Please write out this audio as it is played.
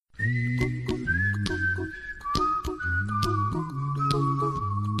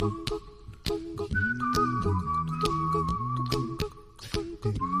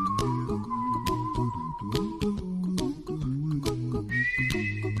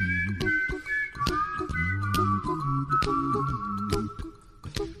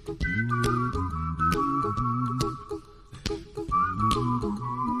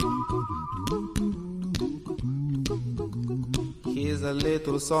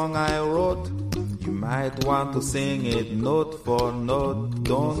little song I wrote. You might want to sing it note for note.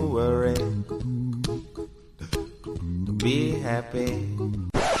 Don't worry. Be happy.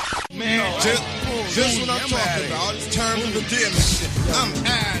 Man, just what I'm talking about. All these terms and conditions shit. I'm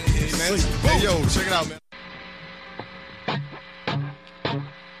out of here, man. Hey, yo, check it out, man.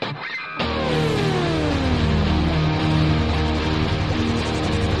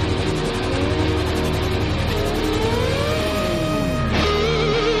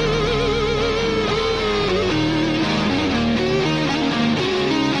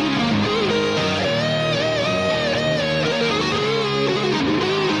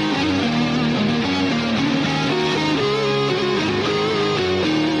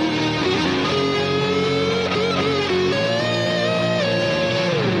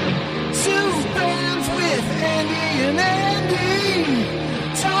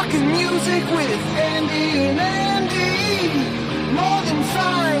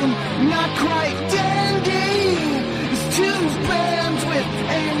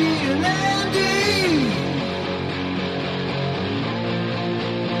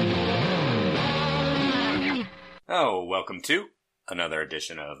 Welcome to another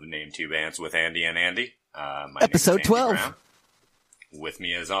edition of Name Two Bands with Andy and Andy. My Episode name is Andy 12. Brown. With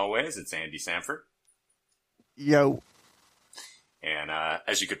me, as always, it's Andy Sanford. Yo. And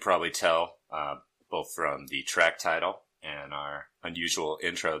as you could probably tell, both from the track title and our unusual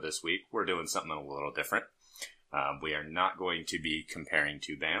intro this week, we're doing something a little different. We are not going to be comparing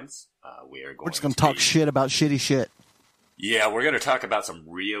two bands. We're just going to talk shit about shitty shit. Yeah, we're going to talk about some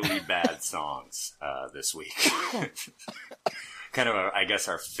really bad songs this week. Kind of, I guess,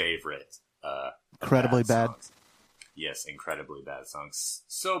 our favorite. Incredibly bad. Songs. Yes, incredibly bad songs.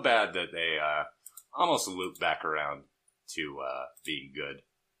 So bad that they almost loop back around to being good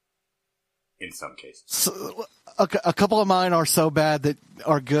in some cases. So, a couple of mine are so bad that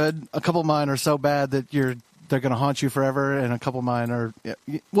are good. A couple of mine are so bad that they're going to haunt you forever, and a couple of mine are...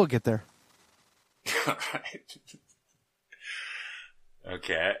 Yeah, we'll get there. All right.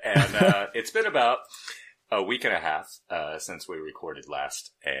 Okay, and it's been about a week and a half since we recorded last.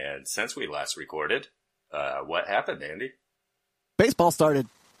 And since we last recorded, what happened, Andy? Baseball started.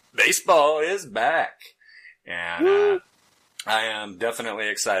 Baseball is back. And I am definitely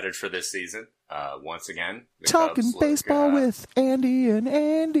excited for this season. Once again, talking baseball with Andy and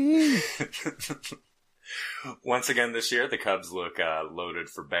Andy. Once again this year, the Cubs look loaded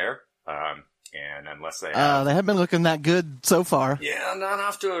for bear. And unless they haven't been looking that good so far. Yeah, not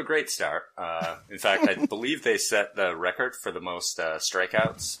off to a great start. In fact, I believe they set the record for the most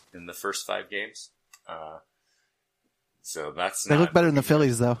strikeouts in the first 5 games. So that's they look better than the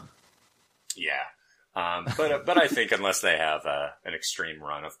Phillies, though. Yeah, but I think unless they have an extreme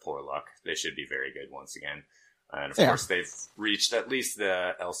run of poor luck, they should be very good once again. And of course, they've reached at least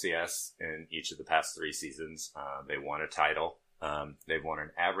the LCS in each of the past 3 seasons. They won a title. They've won an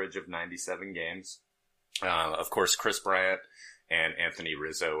average of 97 games. Of course, Chris Bryant and Anthony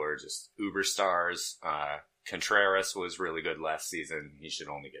Rizzo are just uber stars. Contreras was really good last season. He should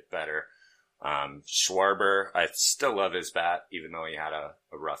only get better. Schwarber, I still love his bat, even though he had a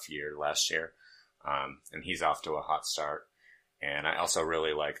rough year last year. And he's off to a hot start. And I also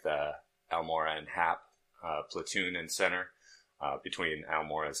really like the Almora and Happ platoon in center between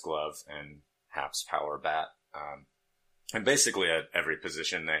Almora's glove and Happ's power bat. And basically at every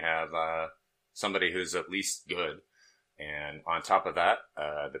position they have somebody who's at least good. And on top of that,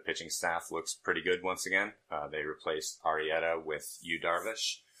 the pitching staff looks pretty good once again. They replaced Arrieta with Yu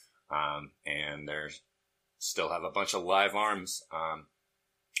Darvish. And they still have a bunch of live arms.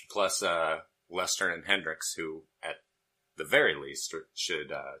 Plus Lester and Hendricks, who at the very least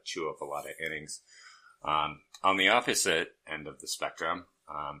should chew up a lot of innings. On the opposite end of the spectrum,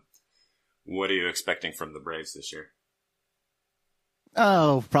 what are you expecting from the Braves this year?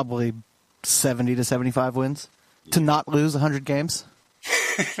 Oh, probably 70 to 75 wins. Yeah. To not lose 100 games.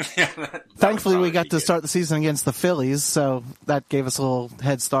 Yeah, Thankfully, we got to start the season against the Phillies, so that gave us a little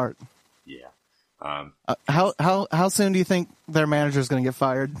head start. Yeah. How soon do you think their manager is going to get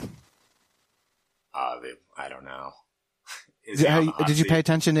fired? I don't know. Did you pay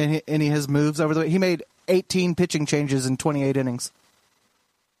attention to any of his moves over the way? He made 18 pitching changes in 28 innings.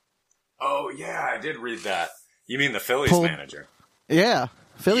 Oh, yeah, I did read that. You mean the Phillies manager? Yeah,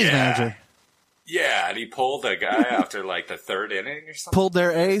 Phillies manager. Yeah, and he pulled a guy after like the 3rd inning or something. Pulled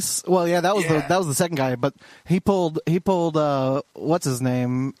their ace. Well, yeah, that was the second guy, but he pulled what's his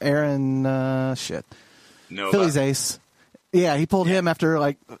name? Aaron Nova. Phillies ace. Yeah, he pulled him after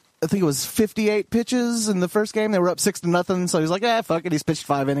I think it was 58 pitches in the first game. They were up 6-0, so he was like, fuck it, he's pitched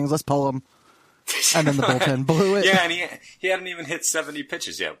 5 innings, let's pull him. And then the bullpen blew it. Yeah, and he hadn't even hit 70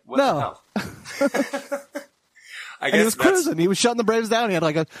 pitches yet. What No. the hell? I And he was guess that's... cruising. He was shutting the Braves down. He had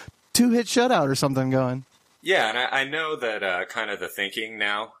like a 2-hit shutout or something going. Yeah, and I know that kind of the thinking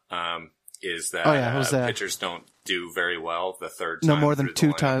now is that pitchers don't do very well the third time. No more than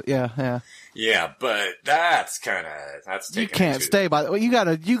 2 times. Yeah. Yeah, but that's taking You can't stay by. Well, you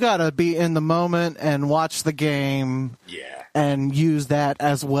gotta be in the moment and watch the game. Yeah. And use that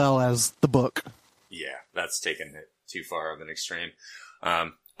as well as the book. Yeah, that's taking it too far of an extreme.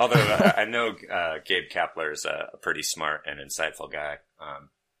 Although I know Gabe Kapler is a pretty smart and insightful guy,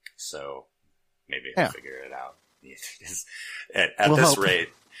 so maybe he'll figure it out.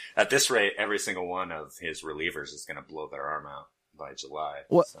 At this rate, every single one of his relievers is going to blow their arm out by July.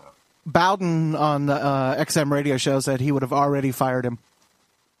 What? So. Bowden on the XM radio show said he would have already fired him.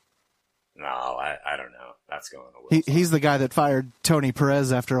 No, I don't know. That's going to He's the guy that fired Tony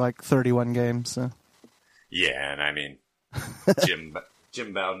Perez after like 31 games. So. Yeah, and I mean,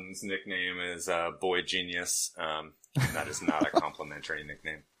 Jim Bowden's nickname is Boy Genius. That is not a complimentary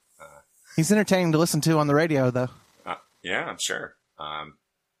nickname. He's entertaining to listen to on the radio, though. Yeah, I'm sure.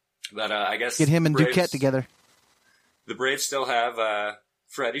 But I guess get him and Braves, Duquette together. The Braves still have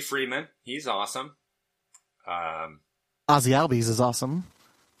Freddie Freeman. He's awesome. Ozzie Albies is awesome.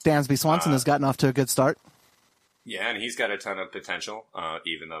 Dansby Swanson has gotten off to a good start. Yeah, and he's got a ton of potential,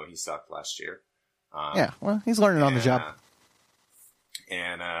 even though he sucked last year. Yeah, well, he's learning on the job.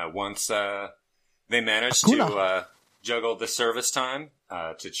 And once they managed to juggle the service time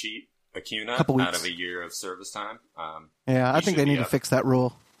to cheat Acuna out of a year of service time. I think they need to fix that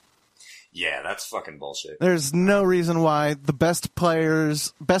rule. Yeah, that's fucking bullshit. There's no reason why the best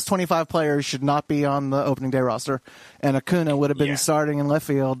 25 players should not be on the opening day roster. And Acuna would have been starting in left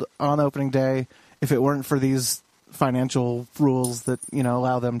field on opening day if it weren't for these financial rules that,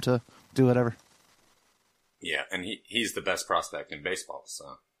 allow them to do whatever. Yeah, and he's the best prospect in baseball,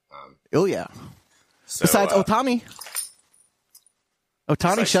 so. Oh, yeah. So, besides Ohtani.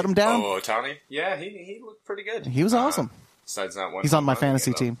 Ohtani shut him down. Oh, Ohtani? Yeah, he looked pretty good. He was awesome. Besides that one. He's on my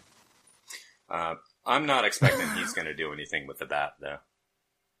fantasy team. I'm not expecting he's going to do anything with the bat, though.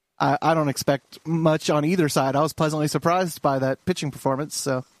 I don't expect much on either side. I was pleasantly surprised by that pitching performance.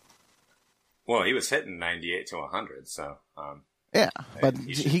 So, well, he was hitting 98 to 100. So, yeah, but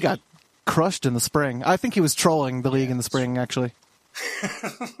he got crushed in the spring. I think he was trolling the league in the spring. Actually,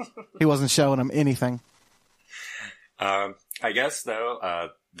 he wasn't showing him anything. I guess though,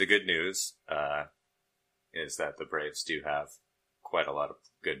 the good news is that the Braves do have quite a lot of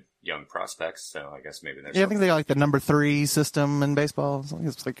good young prospects, so I guess maybe there's... Yeah, I think they got like the number 3 system in baseball.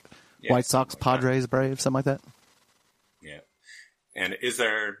 It's like White Sox, Padres, Braves, something like that. Yeah. And is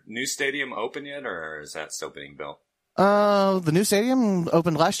their new stadium open yet, or is that still being built? The new stadium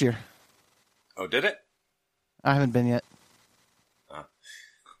opened last year. Oh, did it? I haven't been yet.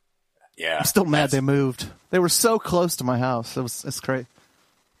 Yeah. I'm still mad they moved. They were so close to my house. It's crazy.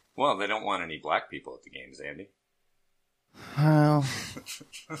 Well, they don't want any black people at the games, Andy. Well,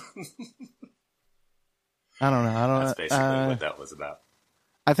 I don't know. That's basically what that was about.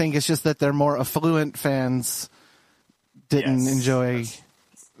 I think it's just that their more affluent fans didn't enjoy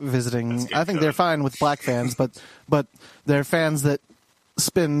visiting. I think they're fine with black fans, but they're fans that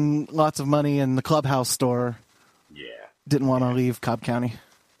spend lots of money in the clubhouse store. Yeah. Didn't want to leave Cobb County.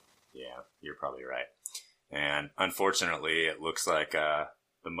 Yeah, you're probably right. And unfortunately, it looks like the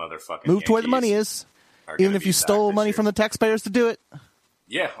motherfucking move to where the money is. Even if you stole money from the taxpayers to do it?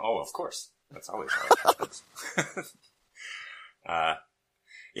 Yeah, of course. That's always how it happens.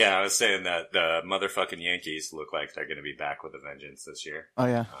 Yeah, I was saying that the motherfucking Yankees look like they're going to be back with a vengeance this year. Oh,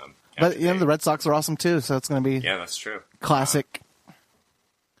 yeah. But, the Red Sox are awesome, too, so it's going to be... Yeah, that's true. Classic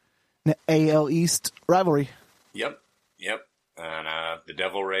AL East rivalry. Yep. And the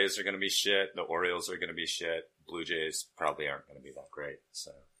Devil Rays are going to be shit. The Orioles are going to be shit. Blue Jays probably aren't going to be that great,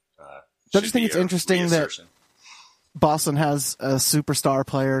 so... Don't you think it's interesting that Boston has a superstar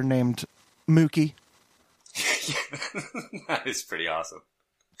player named Mookie? That is pretty awesome.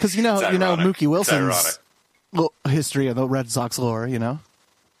 Because you know Mookie Wilson's history of the Red Sox lore,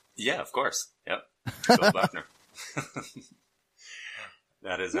 Yeah, of course. Yep. Bill Buckner.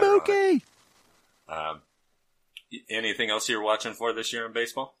 That is Mookie. Anything else you're watching for this year in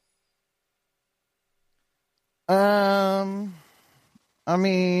baseball? I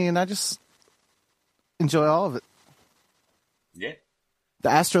mean, I just enjoy all of it. Yeah. The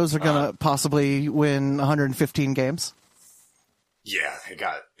Astros are going to possibly win 115 games. Yeah, they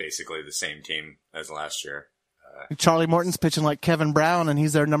got basically the same team as last year. Charlie Morton's pitching like Kevin Brown, and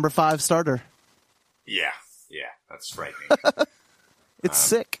he's their number 5 starter. Yeah, that's frightening. It's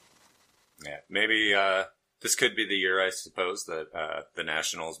sick. Yeah, maybe this could be the year, I suppose, that the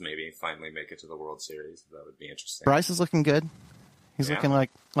Nationals maybe finally make it to the World Series. That would be interesting. Bryce is looking good. He's looking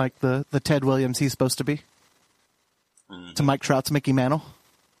like the Ted Williams he's supposed to be. Mm-hmm. To Mike Trout's Mickey Mantle.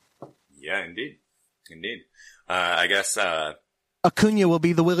 Yeah, indeed. I guess Acuna will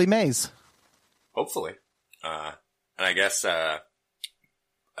be the Willie Mays. Hopefully. And I guess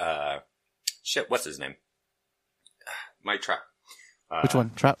what's his name? Mike Trout. Which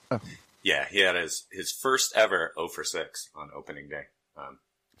one? Trout? Oh. Yeah, he had his first ever 0 for 6 on opening day.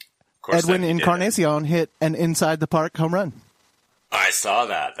 Edwin Encarnacion hit an inside the park home run. I saw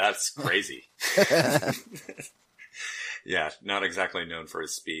that. That's crazy. Yeah, not exactly known for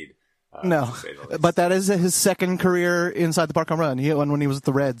his speed. No, but that is his second career inside the park home run. He hit one when he was with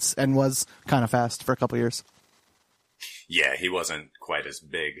the Reds and was kind of fast for a couple of years. Yeah, he wasn't quite as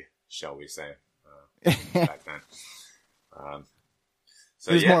big, shall we say, back then.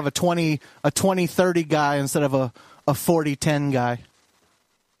 So he was more of a 20-30 guy instead of a 40-10 guy.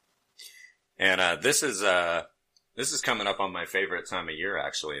 And this is coming up on my favorite time of year,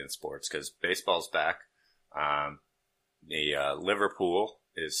 actually, in sports, because baseball's back. The Liverpool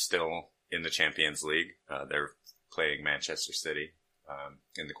is still in the Champions League. They're playing Manchester City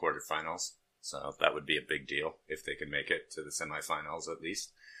in the quarterfinals, so that would be a big deal if they can make it to the semifinals at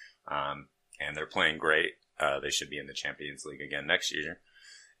least. And they're playing great. They should be in the Champions League again next year.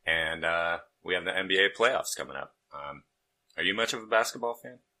 And we have the NBA playoffs coming up. Are you much of a basketball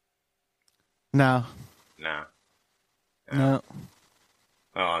fan? No. Oh,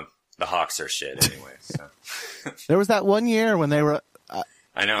 the Hawks are shit anyway. So. There was that one year when they were.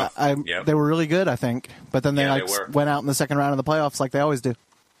 I know. Yep. They were really good, I think, but then they went out in the second round of the playoffs like they always do.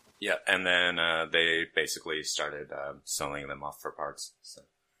 Yeah, and then they basically started selling them off for parts. So,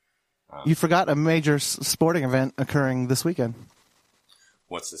 you forgot a major sporting event occurring this weekend.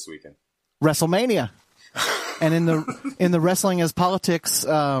 What's this weekend? WrestleMania. And in the wrestling as politics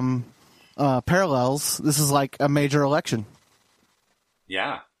parallels, this is like a major election.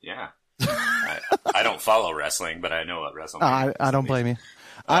 Yeah. I don't follow wrestling, but I know what WrestleMania is. I don't blame you.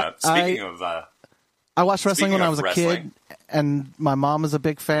 I watched wrestling when I was a kid, and my mom is a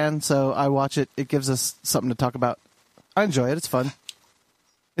big fan, so I watch it. It gives us something to talk about. I enjoy it. It's fun.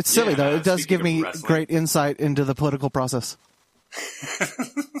 It's silly, though. It does give me great insight into the political process.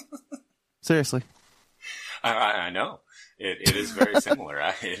 Seriously. I know. It is very similar.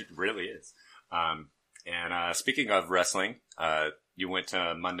 It really is. And speaking of wrestling, you went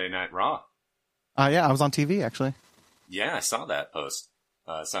to Monday Night Raw. Yeah, I was on TV, actually. Yeah, I saw that post.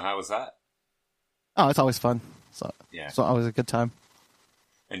 So how was that? Oh, it's always fun. Yeah. It's always a good time.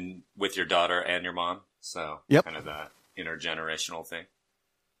 And with your daughter and your mom, so kind of the intergenerational thing.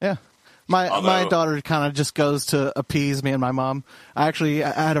 Yeah. My daughter kind of just goes to appease me and my mom. I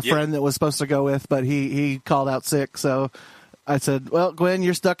had a friend that was supposed to go with, but he called out sick, so I said, well, Gwen,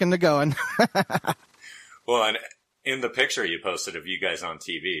 you're stuck into going. Well, and in the picture you posted of you guys on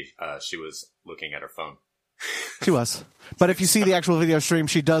TV, she was looking at her phone. She was. But if you see the actual video stream,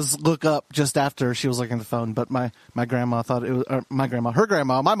 she does look up just after she was looking at the phone. But my grandma thought it was, my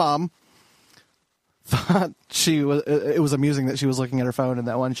mom thought it was amusing that she was looking at her phone in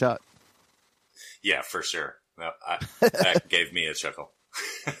that one shot. Yeah, for sure. That gave me a chuckle.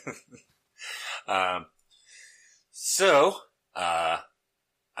 So, I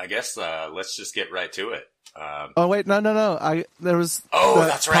guess let's just get right to it. Oh wait, no. There was. Oh,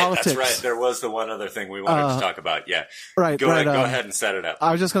 that's right. Politics. That's right. There was the one other thing we wanted to talk about. Yeah. Right. Go ahead and set it up.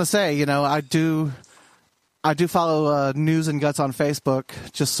 I was just going to say, I do follow News and Guts on Facebook,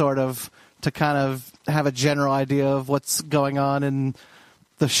 just sort of to kind of have a general idea of what's going on in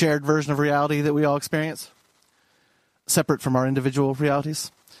the shared version of reality that we all experience, separate from our individual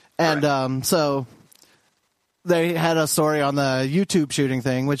realities. And so they had a story on the YouTube shooting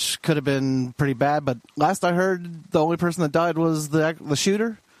thing, which could have been pretty bad. But last I heard, the only person that died was the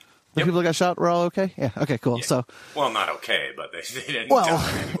shooter. The people that got shot were all okay? Yeah. Okay, cool. Yeah. So, well, not okay, but they didn't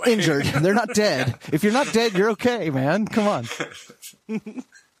die anyway. Injured. They're not dead. If you're not dead, you're okay, man. Come on.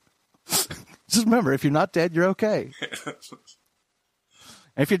 Just remember, if you're not dead, you're okay.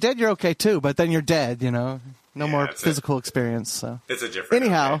 If you're dead, you're okay too, but then you're dead, No more physical experience. So it's a different.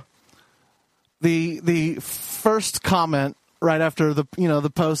 Anyhow, the first comment right after the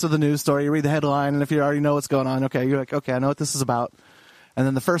post of the news story, you read the headline, and if you already know what's going on, okay, you're like, okay, I know what this is about. And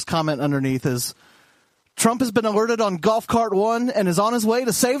then the first comment underneath is, Trump has been alerted on Golf Cart 1 and is on his way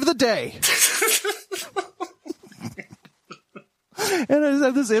to save the day. And I just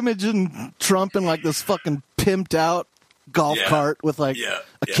have this image of Trump in like this fucking pimped out golf cart with like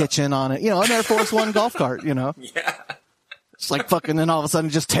a kitchen on it. An Air Force One golf cart, Yeah. It's like fucking, and all of a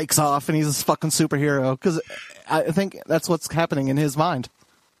sudden it just takes off and he's this fucking superhero. Because I think that's what's happening in his mind.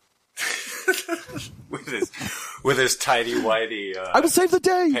 with his tidy whitey I will save the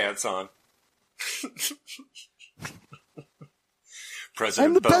day pants on. President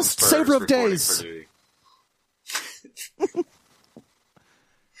I'm the Bone best Spurs saver of reporting days. for duty.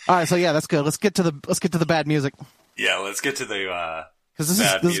 All right, so yeah, that's good. Let's get to the bad music. Yeah, let's get to the because this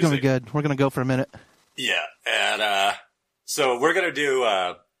is going to be good. We're going to go for a minute. Yeah, and so we're going to do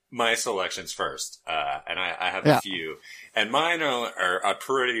my selections first, and I have a few, and mine are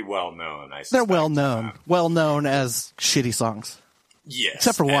pretty well known. They're well known as shitty songs. Yes,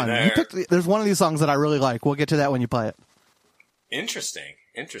 except for one. There's one of these songs that I really like. We'll get to that when you play it. Interesting.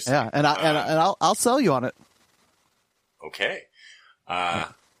 Yeah, and I'll sell you on it. Okay.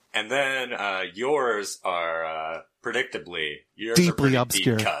 And then yours are predictably deeply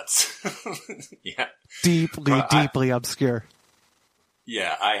obscure deep cuts. Yeah, deeply obscure.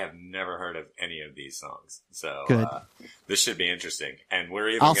 Yeah, I have never heard of any of these songs, so this should be interesting. And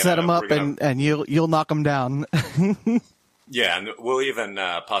I'll set them up, and you'll knock them down. Yeah, and we'll even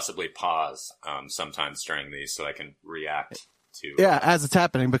possibly pause sometimes during these so I can react to. Yeah, as it's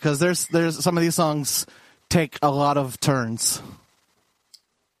happening, because there's some of these songs take a lot of turns.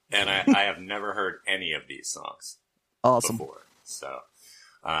 And I have never heard any of these songs before. So,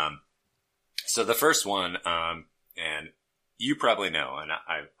 so the first one, and you probably know, and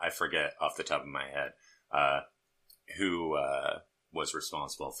I forget off the top of my head, who was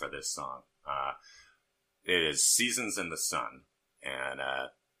responsible for this song. It is Seasons in the Sun. And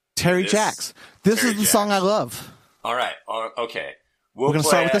Terry Jacks. This is the song I love. All right. Okay. We're going to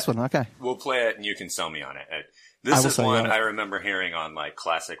start with this one. Okay. We'll play it and you can sell me on it. This is one I remember hearing on like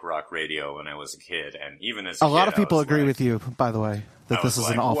classic rock radio when I was a kid, and even as a kid, lot of people agree with you, by the way, that this is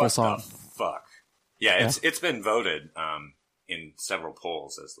an awful song. What the fuck? Yeah, it's been voted in several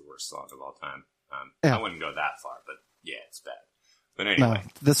polls as the worst song of all time. I wouldn't go that far, but yeah, it's bad. But anyway,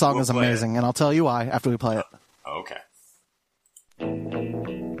 no, this song is amazing, and I'll tell you why after we play it. Okay.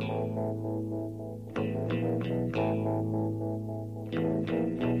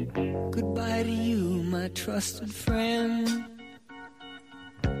 Goodbye to you, my trusted friend.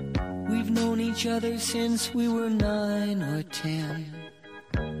 We've known each other since we were 9 or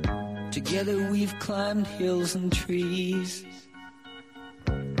 10. Together we've climbed hills and trees,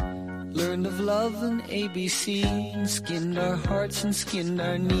 learned of love and ABC, and skinned our hearts and skinned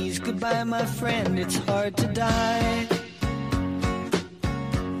our knees. Goodbye, my friend, it's hard to die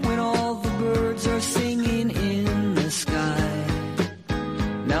when all the birds are singing in the sky.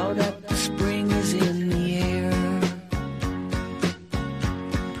 Now that the spring is in the air,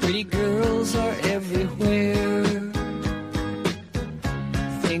 pretty girls are everywhere.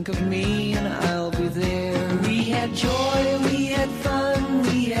 Think of me and I'll be there. We had joy, we had fun,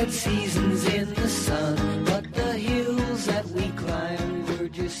 we had seasons in the sun, but the hills that we climbed were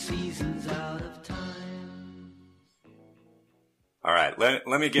just seasons out of time. All right,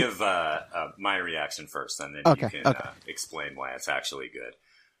 let me give my reaction first, and then you can explain why it's actually good.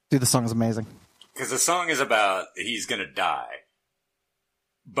 Dude, the song is amazing. Because the song is about he's gonna die,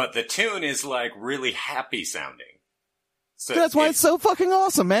 but the tune is like really happy sounding. So that's why it's so fucking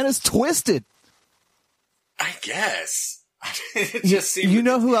awesome, man. It's twisted. I guess. It just seems. You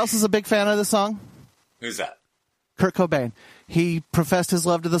know who else is a big fan of the song? Who's that? Kurt Cobain. He professed his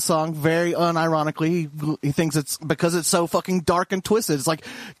love to the song very unironically. He thinks it's because it's so fucking dark and twisted. It's like,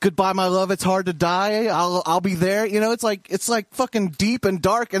 goodbye, my love. It's hard to die. I'll be there. You know, it's like fucking deep and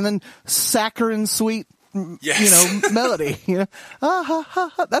dark, and then saccharine sweet, melody. You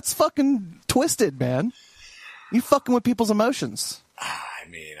know, that's fucking twisted, man. You fucking with people's emotions. I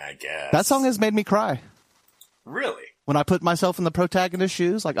mean, I guess that song has made me cry. Really? When I put myself in the protagonist's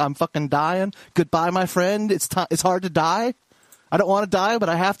shoes, like I'm fucking dying. Goodbye, my friend. It's hard to die. I don't want to die, but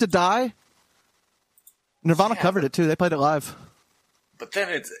I have to die. Nirvana covered it too. They played it live. But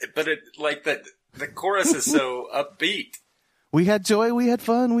then the chorus is so upbeat. We had joy, we had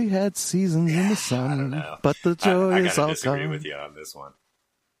fun, we had seasons in the sun. I don't know. But the joy is all gone. I disagree with you on this one.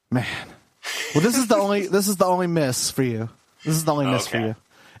 Man. Well, this is the only miss for you. This is the only miss for you.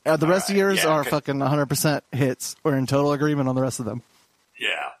 The rest of yours are fucking 100% hits. We're in total agreement on the rest of them.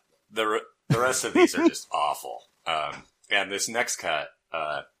 Yeah. The rest of these are just awful. And this next cut,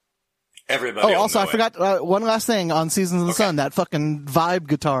 everybody. Oh, also, I forgot one last thing on Seasons in the Sun. That fucking vibe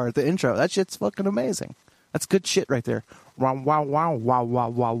guitar at the intro. That shit's fucking amazing. That's good shit right there. Wow, wow, wow, wow, wow,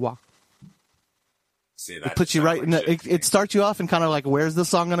 wow, wow. See, that it puts you right in it starts you off and kind of like, where's this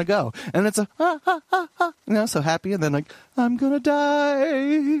song gonna go? And it's so happy, and then like, I'm gonna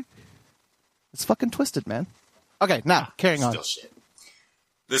die. It's fucking twisted, man. Okay, now, carrying on. Still shit.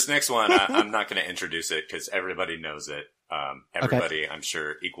 This next one, I'm not going to introduce it because everybody knows it. Everybody, I'm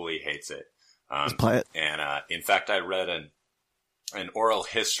sure, equally hates it. Just play it. And in fact, I read an oral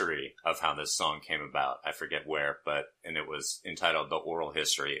history of how this song came about. I forget where, and it was entitled "The Oral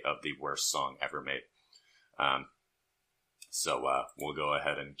History of the Worst Song Ever Made." So we'll go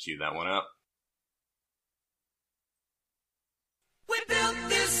ahead and cue that one up. We built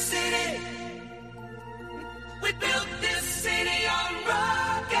this city. We built this city on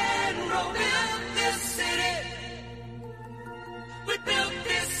rock and roll. Built this city. We built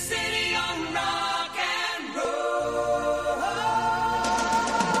this city on rock and roll.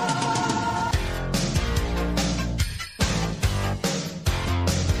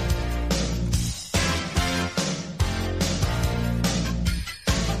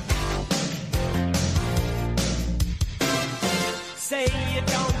 Say you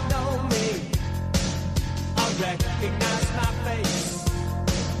don't know me, I recognize my face.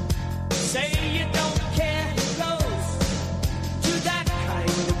 Say you don't care who goes to that kind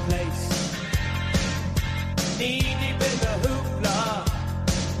of place. Knee deep in the hoopla,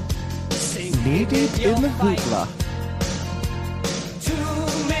 sink Knee deep in the fight. hoopla. Too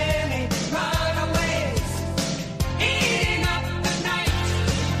many runaways eating up the night.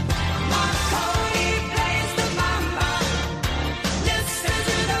 Marconi plays the mama. Listen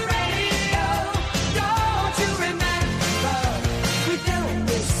to the radio. Don't you remember? We built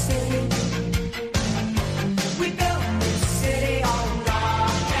this city. We built this city on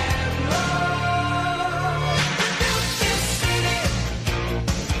rock and roll. We built this city.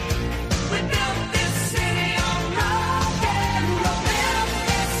 We built this city on rock and roll. Built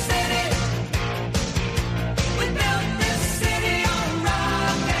this city. We built this city on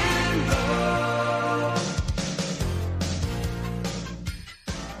rock and roll.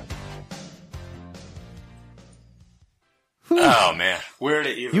 Oh man, where to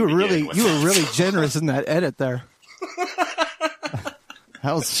even You were begin with that really song? generous in that edit there.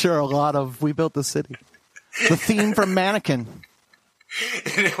 That was sure a lot of "We Built the City." The theme from Mannequin,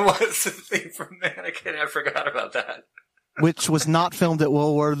 And it was the thing from Mannequin. I forgot about that. which was not filmed at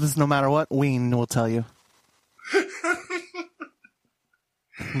Woolworths, no matter what Ween will tell you.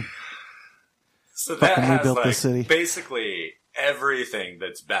 So that Fucking has rebuilt the like city. basically everything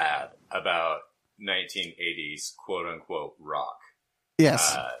that's bad about 1980s quote unquote rock.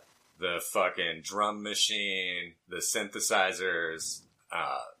 Yes. The fucking drum machine, the synthesizers,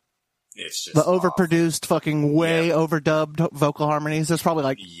 it's just The awful. overproduced, fucking way Yeah. overdubbed vocal harmonies. There's probably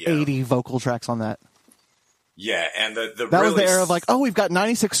like Yeah. 80 vocal tracks on that. Yeah, and the That really was the era of like, oh, we've got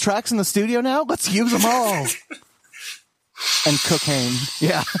 96 tracks in the studio now. Let's use them all. And cocaine.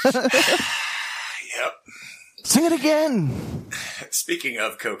 Yeah. Yep. Sing it again. Speaking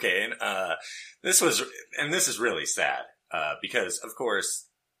of cocaine, this is really sad, because of course,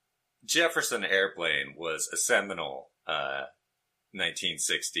 Jefferson Airplane was a seminal,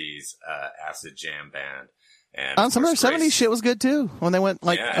 1960s, acid jam band. And Some of their course, 70s shit was good too. When they went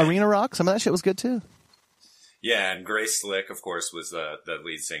like Yeah. arena rock, some of that shit was good too. Yeah, and Grace Slick, of course, was the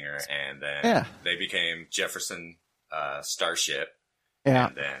lead singer, and then Yeah. they became Jefferson, Starship, Yeah.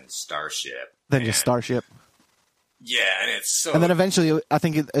 and then Starship. Then just And- Starship. Yeah, and it's so... And then eventually, I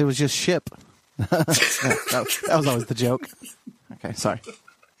think it was just Ship. that was always the joke. Okay, sorry.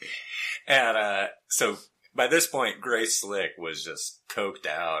 And so by this point, Grace Slick was just coked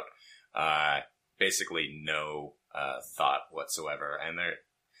out, basically no thought whatsoever. And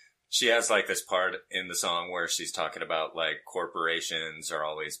she has like this part in the song where she's talking about like corporations are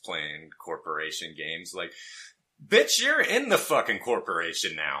always playing corporation games. Like, bitch, you're in the fucking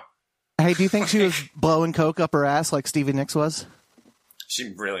corporation now. Hey, do you think she was blowing coke up her ass like Stevie Nicks was?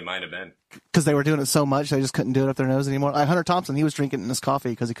 She really might have been. Because they were doing it so much, they just couldn't do it up their nose anymore. Like Hunter Thompson, he was drinking it in his coffee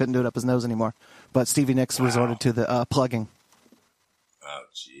because he couldn't do it up his nose anymore. But Stevie Nicks resorted to the plugging. Oh,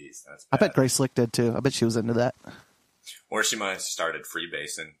 jeez, that's I bad. bet Grace Slick did too. I bet she was into that. Or she might have started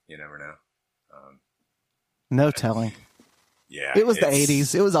freebasing. You never know. No telling. Yeah, It was the it's-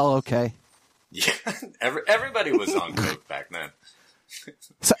 80s. It was all okay. Yeah, everybody was on coke back then.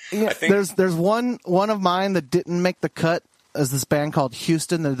 So, yeah, I think- there's one of mine that didn't make the cut as this band called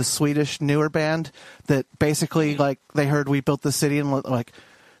Houston. They're the Swedish newer band that basically like they heard We Built the City and like,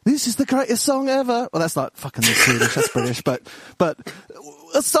 this is the greatest song ever. Well, that's not fucking Swedish. That's British. But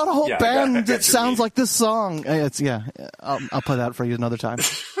it's not a whole Yeah, I band got that your sounds meaning. like this song. It's I'll play that for you another time.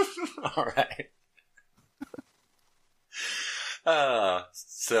 All right.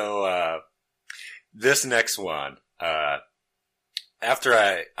 So this next one, after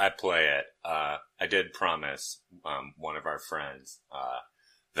I play it, I did promise one of our friends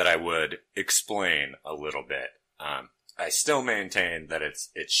that I would explain a little bit I still maintain that it's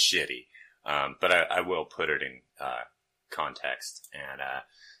shitty. But I will put it in context. And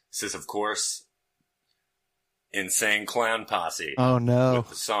this is, of course, Insane Clown Posse. Oh, no. With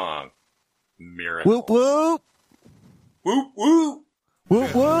the song Miracle. Whoop, whoop. Whoop, whoop.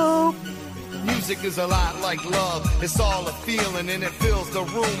 Whoop, whoop. Music is a lot like love. It's all a feeling, and it fills the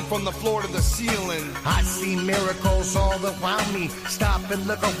room from the floor to the ceiling. I see miracles all around me. Stop and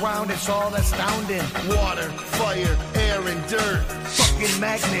look around, it's all astounding. Water, fire, air, and dirt. Fucking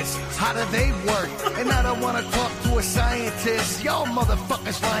magnets, how do they work? And I don't want to talk to a scientist. Y'all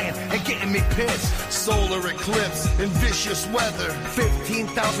motherfuckers lying and getting me pissed. Solar eclipse and vicious weather.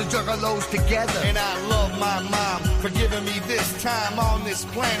 15,000 juggalos together. And I love my mom for giving me this time on this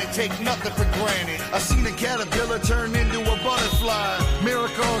planet. Take nothing for granted. I seen a caterpillar turn into a butterfly.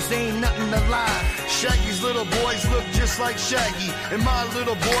 Miracles ain't nothing to lie. Shaggy's little boys look just like Shaggy, and my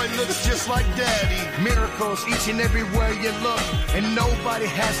little boy looks just like Daddy. Miracles each and everywhere you look, and nobody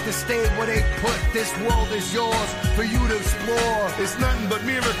has to stay where they put. This world is yours for you to explore. It's nothing but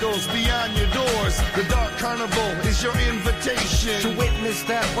miracles beyond your doors. The Dark Carnival is your invitation to witness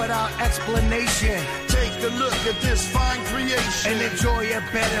that without explanation. Take a look at this fine creation and enjoy it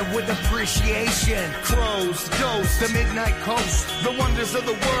better with appreciation. Crows, ghosts, the midnight coast, the wonders of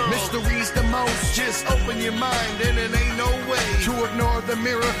the world, mysteries the most. Just open your mind and it ain't no way to ignore the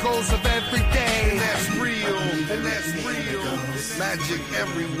miracles of every day. And that's real, and that's real. Magic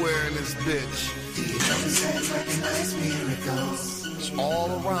everywhere in this bitch. Do you notice and recognize miracles? It's all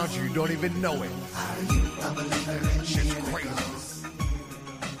around you, you don't even know it. Are you a believer in shit's miracles?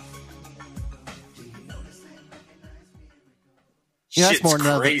 crazy. Yeah, that's more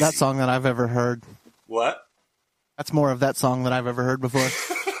than that song that I've ever heard. What? That's more of that song that I've ever heard before.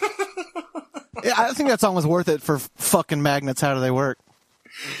 Yeah, I think that song was worth it for fucking magnets. How do they work?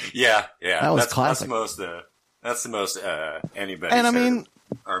 Yeah. That was classic. That's the most anybody. And I mean,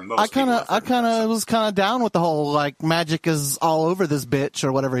 I kind of was down with the whole like magic is all over this bitch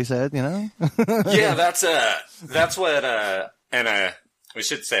or whatever he said. You know? Yeah, that's what. And we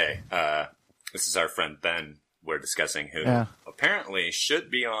should say this is our friend Ben we're discussing, who apparently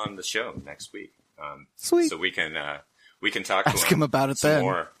should be on the show next week. Sweet. So we can talk to him about it some then.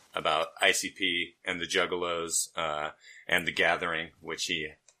 more about ICP and the Juggalos and the Gathering, which he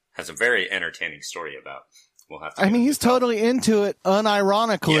has a very entertaining story about. We'll have to. I mean, he's totally into it,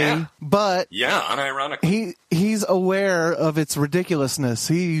 unironically, but unironically, he's aware of its ridiculousness.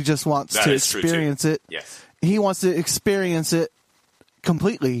 He just wants to experience it. Yes, he wants to experience it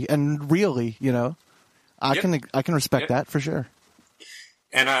completely and really. You know, I can respect that for sure.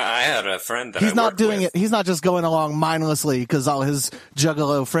 And I had a friend that he's not doing it. He's not just going along mindlessly because all his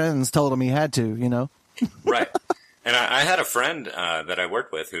Juggalo friends told him he had to. You know, right. And I had a friend that I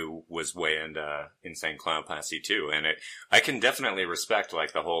worked with who was way into Insane Clown Posse too, and I can definitely respect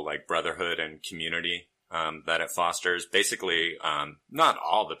like the whole like brotherhood and community that it fosters. Basically, not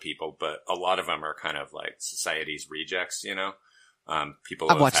all the people, but a lot of them are kind of like society's rejects. You know, people.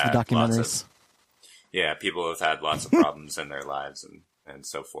 I've watched the documentaries. People have had lots of problems in their lives and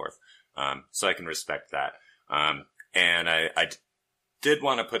so forth. So I can respect that. And I did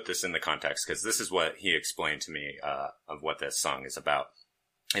want to put this in the context because this is what he explained to me of what this song is about.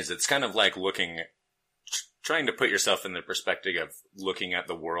 Is it's kind of like trying to put yourself in the perspective of looking at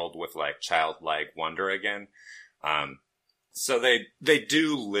the world with like childlike wonder again. So they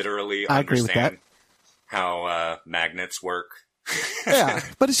do literally understand how magnets work. Yeah,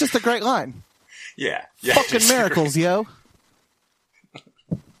 but it's just a great line. Yeah. Fucking miracles, yo.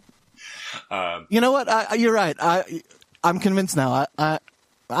 You know what? You're right. I'm convinced now. I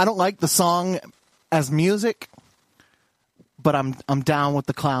don't like the song as music, but I'm down with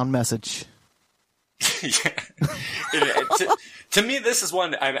the clown message. To me, this is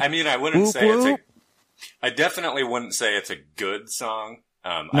one. I mean, I wouldn't say it's I definitely wouldn't say it's a good song.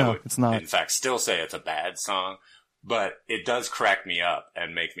 I would, it's not. In fact, still say it's a bad song, but it does crack me up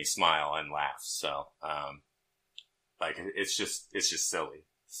and make me smile and laugh. So, like it's just silly.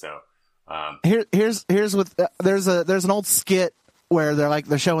 So. Here's what there's an old skit where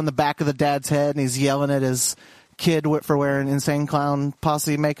they're showing the back of the dad's head and he's yelling at his kid for wearing Insane Clown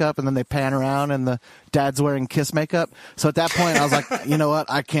Posse makeup, and then they pan around and the dad's wearing Kiss makeup. So at that point I was like, you know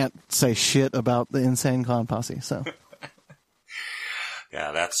what, I can't say shit about the Insane Clown Posse. So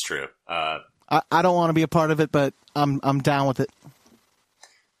yeah, that's true. I don't want to be a part of it, but I'm down with it.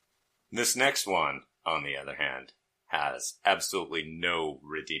 This next one, on the other hand, has absolutely no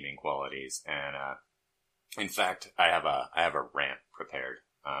redeeming qualities, and in fact, I have a rant prepared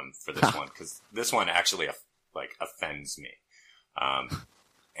for this one because this one actually offends me. And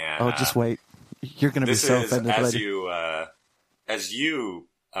just wait. You're going to be so offended. As you,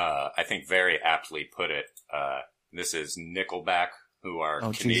 I think very aptly put it, this is Nickelback, who are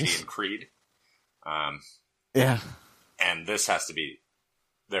Canadian Jesus. Creed. Yeah. And this has to be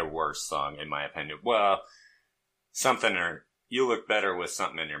their worst song, in my opinion. Well, You Look Better with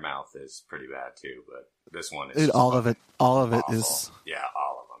Something in Your Mouth is pretty bad too, but this one is all of it awful. is Yeah,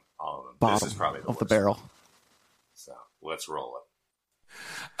 all of them. bottom This is probably the of the worst barrel. one. So let's roll it.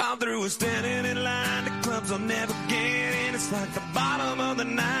 I'm through with standing in line to clubs I'll never get in. It's like the bottom of the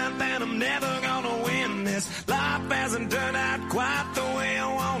ninth and I'm never gonna win this. Life hasn't turned out quite the way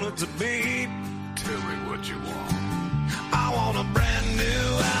I want it to be. Tell me what you want. I want a brand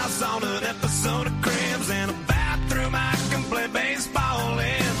new house on an episode of Cribs and a bathroom I can play baseball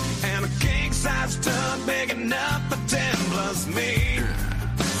in. And a king-size tub big enough for 10 plus me.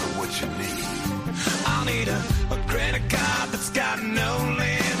 So what you need? I'll need a credit card that's got no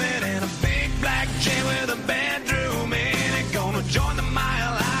limit and a big black chain with a bedroom in it. Gonna join the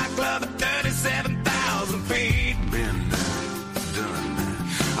Mile High Club at 37,000 feet. Been done.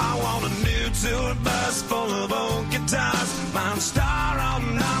 I want a new tour bus full of old guitars. Mine star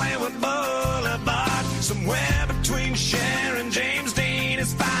on Hollywood Boulevard. Somewhere between Cher and James Dean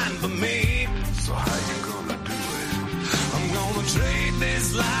is fine for me. So how you gonna do it? I'm gonna trade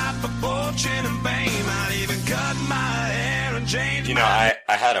this life for fortune and fame. I'd even cut my hair and change I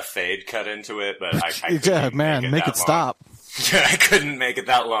had a fade cut into it, but I couldn't make it stop. I couldn't make it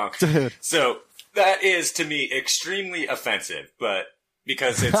that long. Dude. So that is to me extremely offensive, but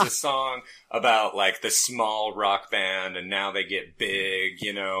because it's a song about like the small rock band and now they get big,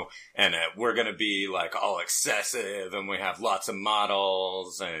 and we're going to be like all excessive and we have lots of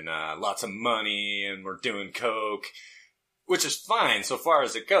models and lots of money and we're doing coke, which is fine so far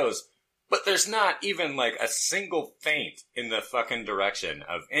as it goes. But there's not even like a single feint in the fucking direction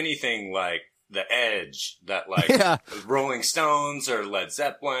of anything like The Edge that like Rolling Stones or Led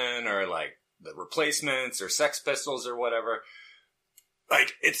Zeppelin or like The Replacements or Sex Pistols or whatever.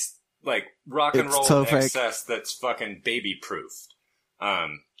 Like, it's like rock and roll so excess that's fucking baby-proofed.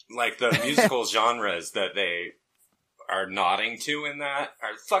 Like the musical genres that they are nodding to in that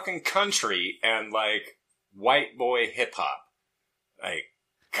are fucking country and like white boy hip-hop. Like,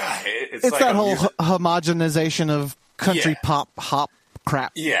 God, it's like that whole homogenization of country pop hop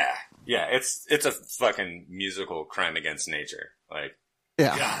crap. Yeah. It's a fucking musical crime against nature. Like,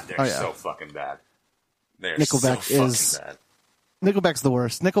 God, they're so fucking bad. They're Nickelback so fucking bad. Nickelback's the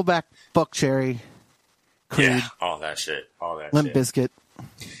worst. Nickelback, Buck Cherry, Creed. Yeah, all that shit. Limp Bizkit.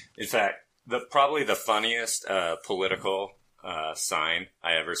 In fact, probably the funniest political sign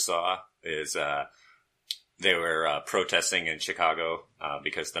I ever saw is they were protesting in Chicago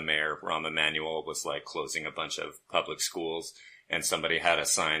because the mayor, Rahm Emanuel, was like closing a bunch of public schools, and somebody had a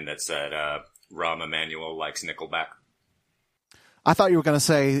sign that said Rahm Emanuel likes Nickelback. I thought you were going to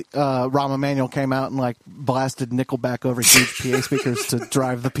say Rahm Emanuel came out and like blasted Nickelback over huge PA speakers to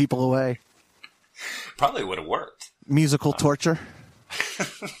drive the people away. Probably would have worked. Musical torture.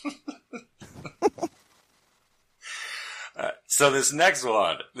 So this next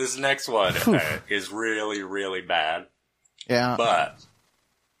one is really, really bad. Yeah. But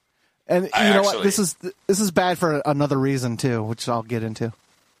and you know what? This is bad for another reason too, which I'll get into.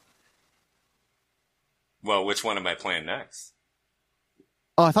 Well, which one am I playing next?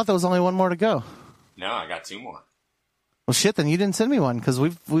 Oh, I thought there was only one more to go. No, I got two more. Well, shit, then you didn't send me one because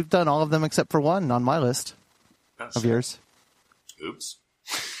we've done all of them except for one on my list of yours. Oops.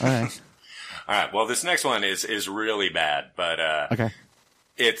 All right. All right. Well, this next one is really bad, but okay.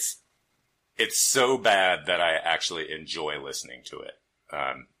 It's so bad that I actually enjoy listening to it.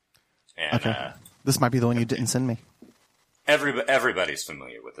 Okay. This might be the one you didn't send me. Everybody's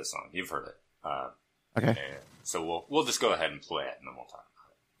familiar with this song. You've heard it. Okay. So we'll just go ahead and play it, and then we'll talk about it.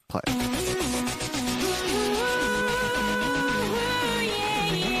 Play.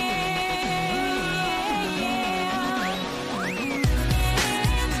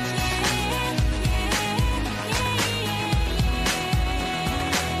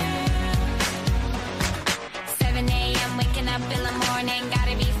 7 a.m. waking up in the morning,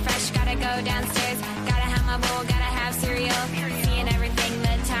 gotta be fresh, gotta go downstairs, gotta have my bowl, gotta have cereal, seeing everything,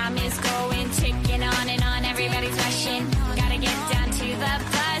 the time is going, ticking on and on, everybody's rushing, gotta get down to the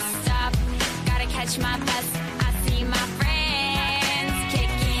bus stop, gotta catch my bus, I see my friends,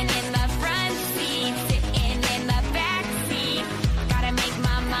 kicking in the front seat, sitting in the back seat, gotta make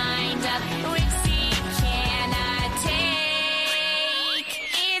my mind up, which seat can I take?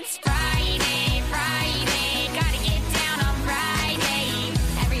 It's Friday, gotta get down on Friday,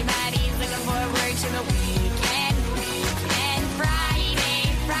 everybody's looking forward to the weekend, Friday,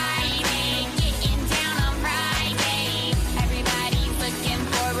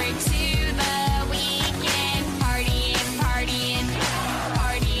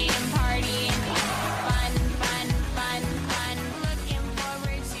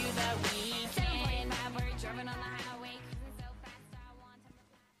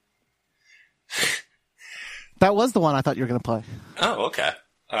 That was the one I thought you were going to play. Oh, okay.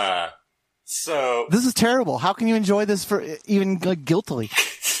 So this is terrible. How can you enjoy this for even guiltily?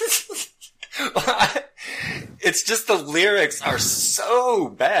 It's just the lyrics are so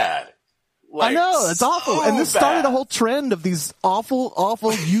bad. I know, it's awful. So and this started bad. a whole trend of these awful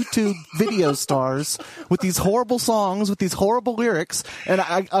YouTube video stars with these horrible songs, with these horrible lyrics. And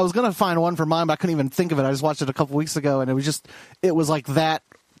I was going to find one for mine, but I couldn't even think of it. I just watched it a couple weeks ago, and it was like that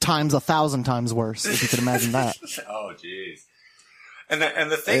times 1,000 times worse, if you could imagine that. Oh, jeez. And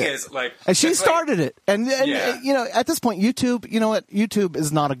the thing is, like... And she started it. And you know, at this point, YouTube, you know what? YouTube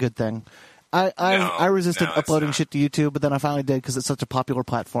is not a good thing. I resisted uploading shit to YouTube, but then I finally did because it's such a popular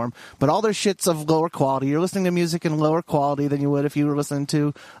platform. But all their shit's of lower quality. You're listening to music in lower quality than you would if you were listening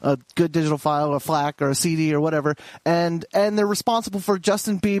to a good digital file or FLAC or a CD or whatever. And they're responsible for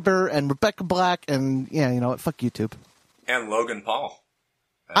Justin Bieber and Rebecca Black and, yeah, you know what? Fuck YouTube. And Logan Paul.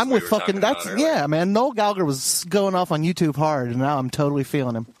 I'm with fucking, yeah, man. Noel Gallagher was going off on YouTube hard, and now I'm totally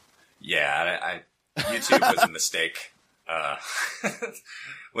feeling him. Yeah, YouTube was a mistake.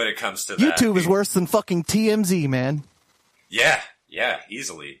 When it comes to that. YouTube is worse than fucking TMZ, man. Yeah,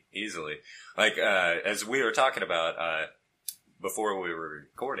 easily. Like, as we were talking about, before we were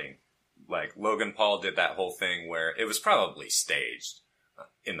recording, like, Logan Paul did that whole thing where it was probably staged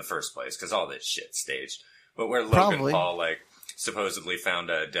in the first place, because all this shit's staged. But where Logan Paul, like, supposedly found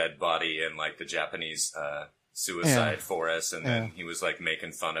a dead body in, like, the Japanese, suicide forest, and then he was, like,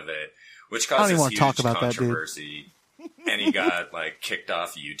 making fun of it, which causes huge controversy. And he got, like, kicked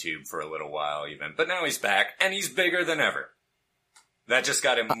off YouTube for a little while even. But now he's back, and he's bigger than ever. That just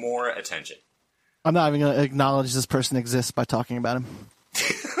got him more attention. I'm not even going to acknowledge this person exists by talking about him.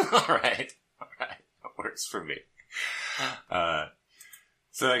 All right. That works for me.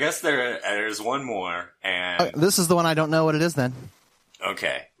 So I guess there's one more, and... this is the one I don't know what it is then.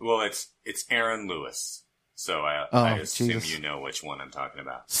 Okay. Well, it's Aaron Lewis. So I assume you know which one I'm talking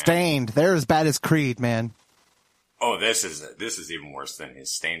about. Stained. They're as bad as Creed, man. Oh, this is even worse than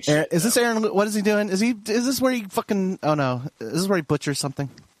his Stained shit. Is this Aaron? What is he doing? Is this where he fucking? Oh no, is this where he butchers something?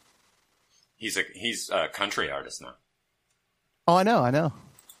 He's a country artist now. Oh, I know.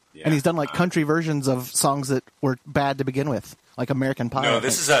 Yeah, and he's done like country versions of songs that were bad to begin with, like American Pie. No,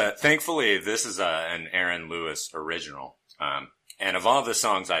 thankfully this is an Aaron Lewis original. And of all the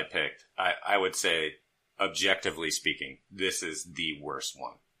songs I picked, I would say, objectively speaking, this is the worst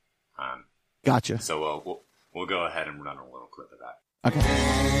one. Gotcha. So we'll go ahead and run a little clip of that. Okay.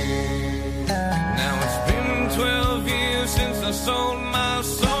 Now it's been 12 years since I sold my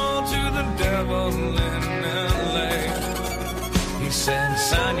soul to the devil in L.A. He said,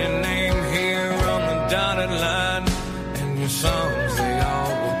 sign your name here on the dotted line, and your songs, they all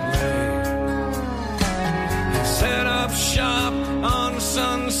will play. He set up shop on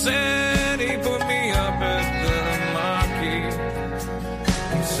Sunset. He put me up at the Marquee.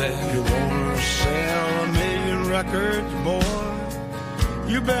 He said, you want to sell $1 million records, boy?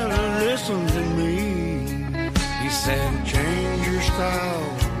 You better listen to me. He said, change your style,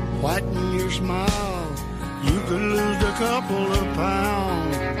 whiten your smile. You could lose a couple of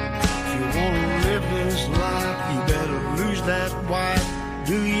pounds. If you want to live this life, you better lose that wife.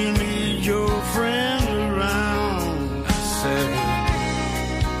 Do you need your friends around? I said,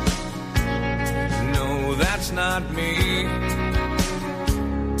 no, that's not me.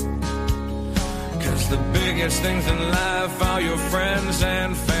 'Cause the biggest things in life are your friends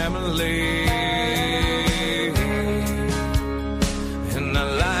and family. And I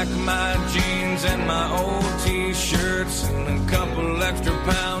like my jeans and my old t-shirts, and a couple extra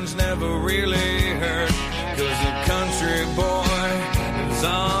pounds never really hurt. 'Cause a country boy is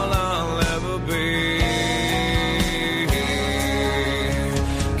all I'll ever be.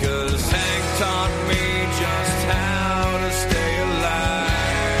 'Cause Hank taught me just how to stay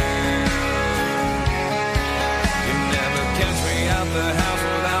alive. You never catch me out the house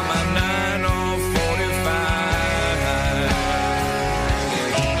without my 9 or 45.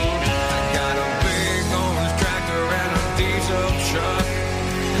 I got a big orange tractor and a diesel truck.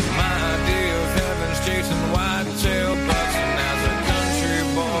 And my idea of heaven's chasing white-tailed bucks. And as a country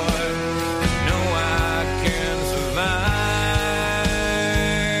boy, I know I can survive.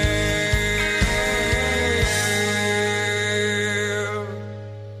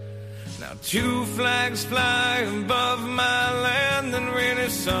 Now 2 flags fly above my land and really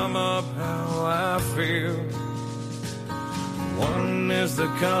sum up how I feel. One is the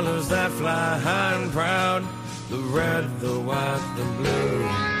colors that fly high and proud, the red, the white, the blue.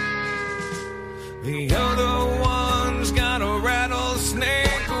 The other one's got a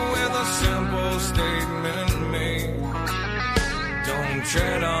rattlesnake with a simple statement in me. Don't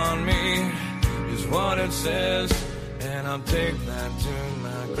tread on me is what it says, and I'll take that to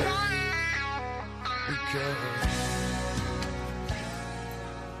my grave. Because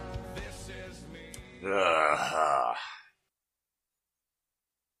this is me.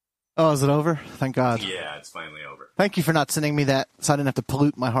 Oh, is it over? Thank God. Yeah, it's finally over. Thank you for not sending me that so I didn't have to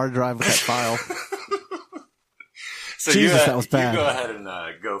pollute my hard drive with that file. So Jesus, that was bad. You go ahead and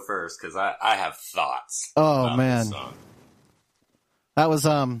go first, because I have thoughts. Oh, man. This song. That was,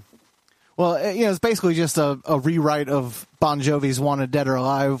 well, it's basically just a rewrite of Bon Jovi's Wanted Dead or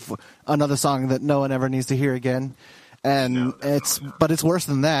Alive, another song that no one ever needs to hear again. And but it's worse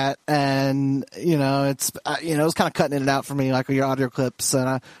than that. And, it's kind of cutting in and out for me, like your audio clips.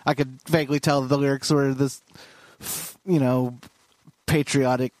 And I could vaguely tell the lyrics were this,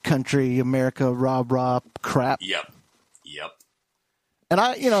 patriotic country, America, rah crap. Yep. And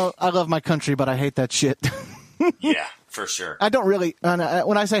I love my country, but I hate that shit. Yeah, for sure. I don't really, when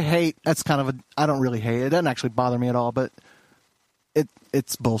I say hate, that's kind of I don't really hate it. It doesn't actually bother me at all, but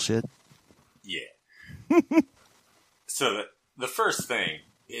it's bullshit. Yeah. So the first thing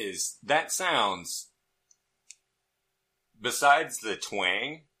is that sounds, besides the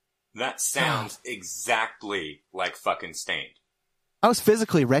twang, that sounds exactly like fucking Stained. I was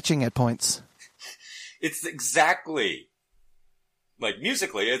physically retching at points. It's exactly, like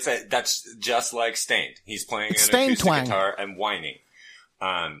musically, that's just like Stained. He's playing an acoustic twang. Guitar and whining.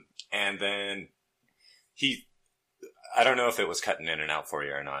 And then I don't know if it was cutting in and out for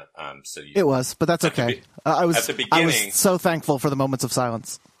you or not. It was, but that's okay. I was so thankful for the moments of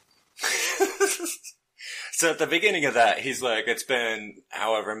silence. So at the beginning of that, he's like, it's been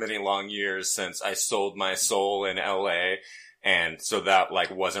however many long years since I sold my soul in LA. And so that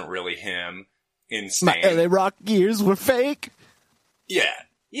wasn't really him in Stained. My LA rock years were fake.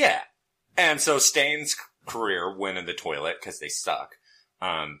 Yeah. And so Stained's career went in the toilet because they suck.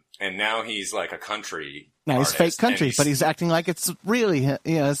 And now he's like a country Now he's fake country, but he's acting like it's really,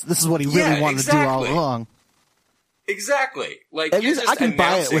 this is what he really wanted to do all along. Exactly. Like, at least I can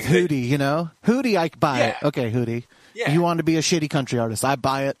buy it with Hootie, Hootie, I buy it. Okay, Hootie. Yeah. You wanted to be a shitty country artist. I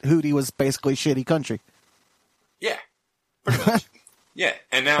buy it. Hootie was basically shitty country. Yeah. Pretty much. Yeah.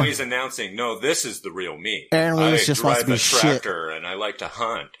 And now he's announcing, no, this is the real me. Aaron Lewis just wants to be shit. I drive a tractor, and I like to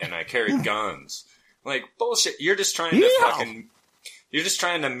hunt, and I carry guns. Like, bullshit. You're just trying to you're just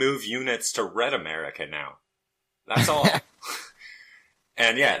trying to move units to Red America now. That's all.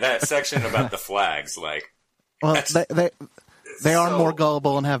 And yeah, that section about the flags, well, they are more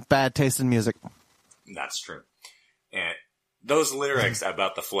gullible and have bad taste in music. That's true. And those lyrics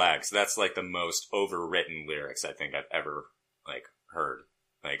about the flags, that's like the most overwritten lyrics I think I've ever heard.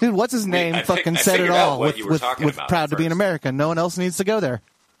 Dude, what's his name? Fucking said it all with Proud to be an American. No one else needs to go there.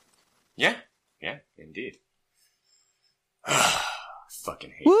 Yeah, indeed.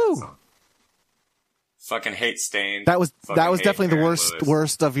 Fucking hate that song. Fucking hate Stained. That was definitely the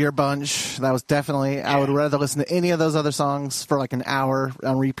worst of your bunch. That was definitely. Yeah. I would rather listen to any of those other songs for an hour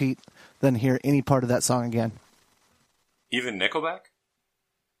on repeat than hear any part of that song again. Even Nickelback?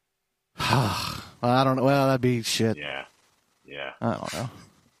 Well, I don't know. Well, that'd be shit. Yeah. I don't know.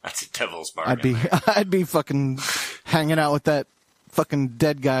 That's a devil's bargain. I'd be fucking hanging out with that fucking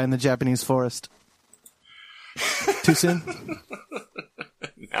dead guy in the Japanese forest. Too soon?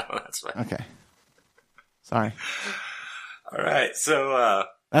 No, that's fine. Okay. Sorry. All right. So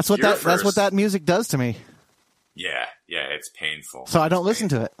that's what that music does to me. Yeah, it's painful. So I don't listen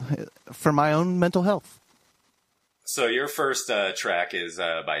to it for my own mental health. So your first track is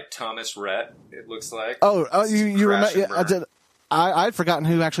by Thomas Rhett, it looks like. Oh, you remember? I'd forgotten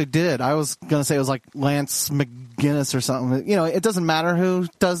who actually did. I was going to say it was like Lance McGuinness or something. It doesn't matter who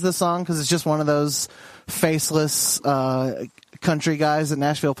does this song because it's just one of those faceless country guys that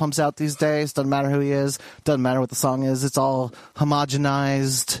Nashville pumps out these days. Doesn't matter who he is. Doesn't matter what the song is. It's all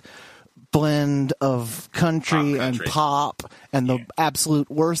homogenized blend of country and pop and the absolute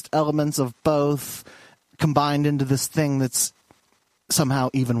worst elements of both combined into this thing that's somehow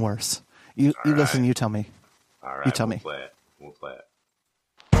even worse. You listen, you tell me. All right, you tell me. We'll play it.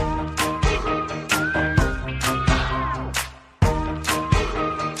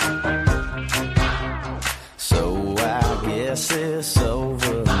 So I guess it's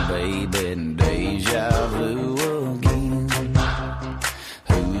over, baby, deja vu again.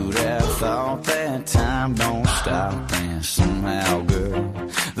 Who'd have thought that time don't stop, and somehow,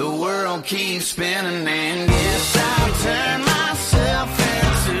 girl, the world keeps spinning, and yes, I'll turn myself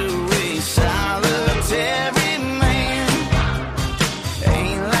into a solitary man.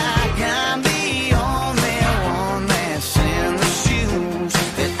 Ain't like I'm the only one that's in the shoes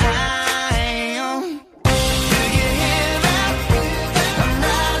that I am. Do you hear that? I'm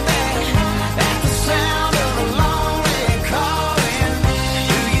right back at the sound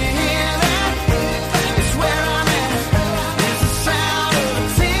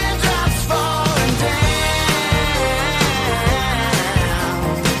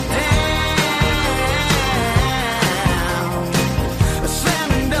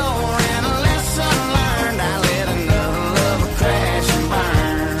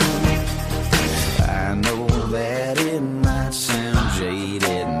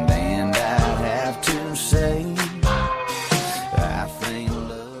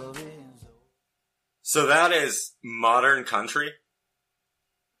So that is modern country?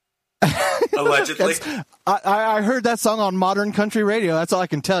 Allegedly? I heard that song on Modern Country Radio. That's all I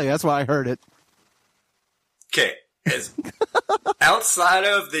can tell you. That's why I heard it. Okay. Outside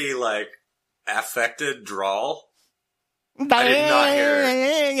of the, like, affected drawl, I did not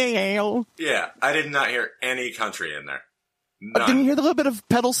hear... Yeah, I did not hear any country in there. None. Didn't you hear the little bit of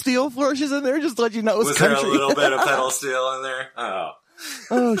pedal steel flourishes in there? Just to let you know it was country. Was there a little bit of pedal steel in there? Oh.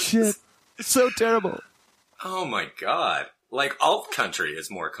 Oh, shit. So terrible. Oh, my God. Like, alt country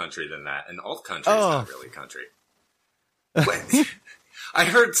is more country than that, and alt country is not really country. I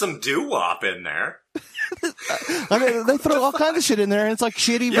heard some doo-wop in there. I mean, they throw all kinds of shit in there, and it's like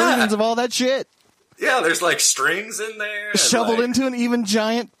shitty versions of all that shit. Yeah, there's like strings in there. Shoveled into an even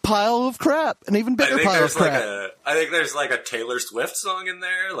giant pile of crap. An even bigger pile of crap. I think there's like a Taylor Swift song in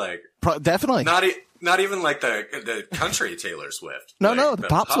there. Like definitely. Not even like the country Taylor Swift. No, like no, the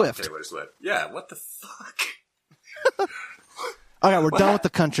pop Swift. Taylor Swift. Yeah, what the fuck? All right, we're done with the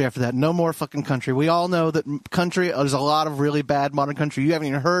country after that. No more fucking country. We all know that country, there's a lot of really bad modern country. You haven't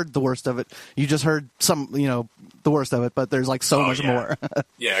even heard the worst of it. You just heard the worst of it, but there's like so much more.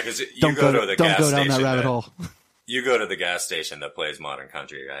 Yeah, because you go to the gas station. Don't go down that rabbit hole. You go to the gas station that plays modern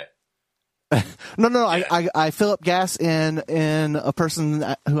country, right? No. Yeah. I fill up gas in a person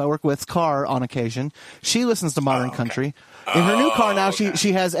who I work with's car on occasion. She listens to modern country. In her new car now,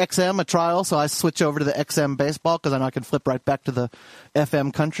 she has XM, a trial, so I switch over to the XM baseball because I know I can flip right back to the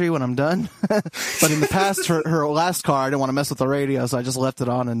FM country when I'm done. But in the past, her last car, I didn't want to mess with the radio, so I just left it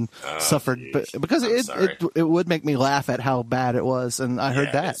on and suffered. Because it would make me laugh at how bad it was, and I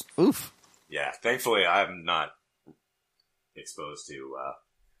heard that. Oof. Yeah, thankfully I'm not exposed to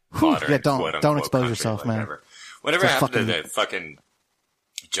modern, don't expose yourself, man. Whatever happened to the fucking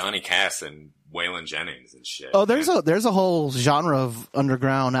Johnny Cass and Waylon Jennings and shit? Oh, there's a whole genre of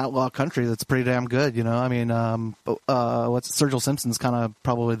underground outlaw country that's pretty damn good, you know. I mean, Sergio Simpson's kind of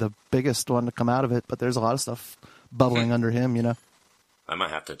probably the biggest one to come out of it, but there's a lot of stuff bubbling under him, you know. I might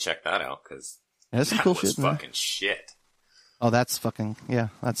have to check that out because there's some cool shit. Fucking shit. Oh, that's fucking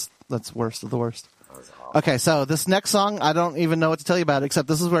that's worst of the worst. Okay, so this next song, I don't even know what to tell you about it, except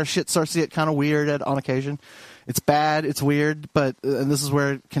this is where shit starts to get kind of weird on occasion. It's bad, it's weird, but and this is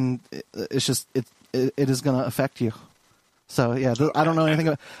where it is going to affect you. So yeah, I don't know anything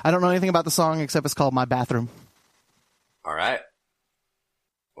about the song except it's called My Bathroom. All right,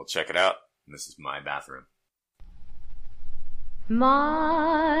 we'll check it out. This is My Bathroom.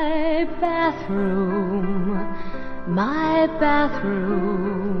 My bathroom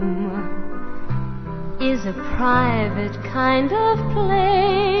is a private kind of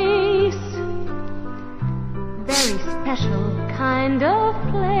place. Very special kind of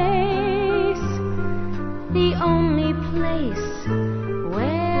place. The only place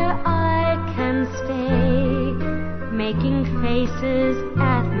where I can stay, making faces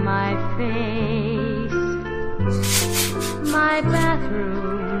at my face. My bathroom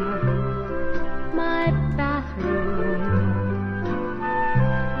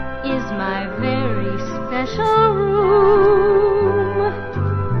is my very special room,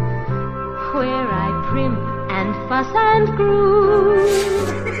 where I primp and fuss and groove,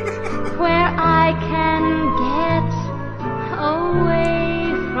 where I can get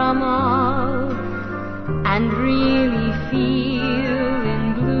away from all and really feel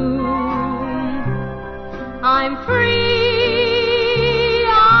in bloom. I'm free.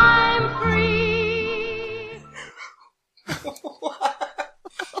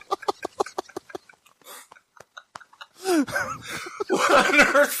 What on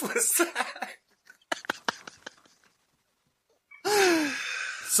earth was that?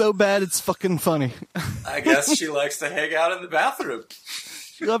 So bad it's fucking funny. I guess she likes to hang out in the bathroom.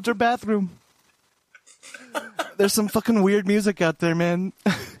 She loved her bathroom. There's some fucking weird music out there, man.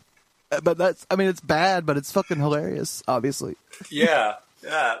 But it's bad, but it's fucking hilarious, obviously. Yeah.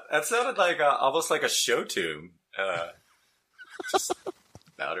 That sounded like almost like a show tune. Just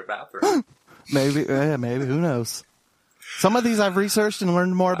about her bathroom. Maybe, who knows? Some of these I've researched and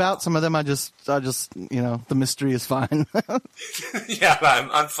learned more about. Some of them I just, the mystery is fine. Yeah,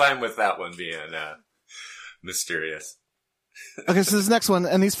 I'm fine with that one being mysterious. Okay, so this next one,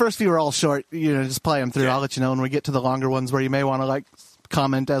 and these first few are all short. Just play them through. Yeah. I'll let you know when we get to the longer ones where you may want to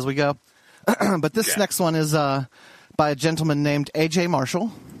comment as we go. But this next one is by a gentleman named A.J.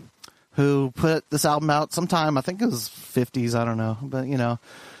 Marshall, who put this album out sometime, I think it was 50s, I don't know. But,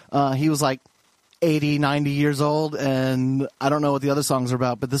 he was like 80, 90 years old, and I don't know what the other songs are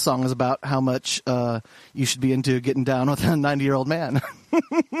about, but this song is about how much you should be into getting down with a 90-year-old man.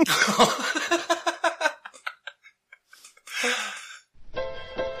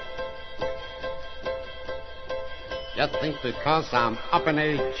 Just think because I'm up in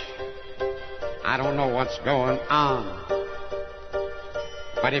age, I don't know what's going on.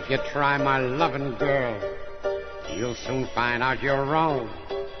 But if you try my loving girl, you'll soon find out you're wrong.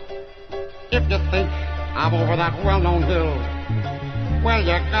 If you think I'm over that well-known hill, well,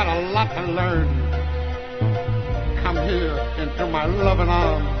 you got a lot to learn. Come here into my loving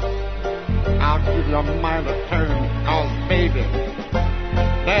arms. I'll give your mind a turn. 'Cause, baby,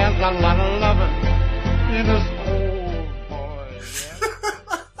 there's a lot of loving in this old boy.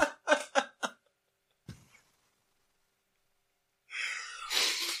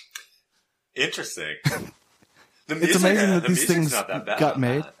 Interesting. It's amazing that these things got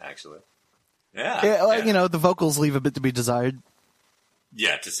made. Actually. Yeah. The vocals leave a bit to be desired.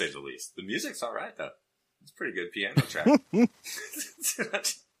 Yeah, to say the least. The music's all right, though. It's a pretty good piano track.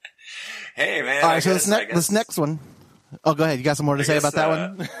 Hey, man. All right, so this next one. Oh, go ahead. You got some more to say about that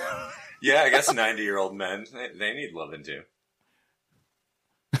one? Yeah, I guess 90-year-old men, they need loving, too.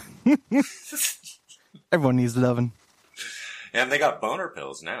 Everyone needs loving. And they got boner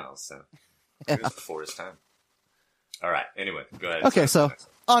pills now, so it was before his time. All right, anyway, go ahead. Okay, so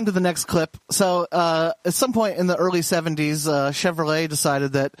on to the next clip. So at some point in the early 70s, Chevrolet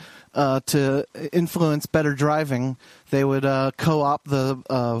decided that to influence better driving, they would co-opt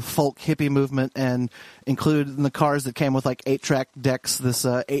the folk hippie movement and include in the cars that came with like 8-track decks this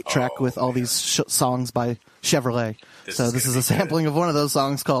 8-track with all these songs by Chevrolet. This is a sampling of one of those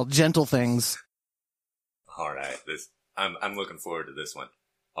songs called Gentle Things. All right, I'm looking forward to this one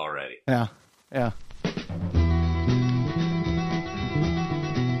already. Yeah.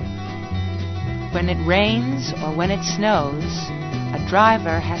 When it rains or when it snows, a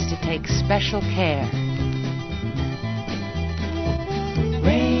driver has to take special care.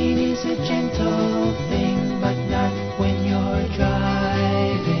 Rain is a gentle thing, but not when you're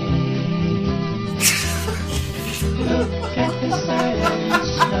driving. Look at the silent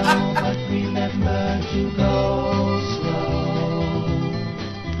snow, but remember to go slow.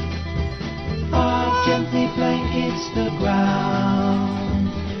 Fog gently blankets the ground.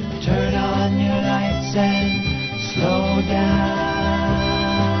 Turn on your lights and slow down.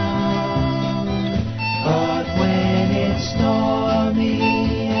 But when it's stormy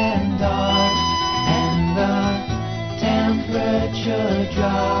and dark and the temperature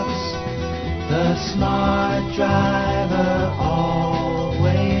drops, the smart driver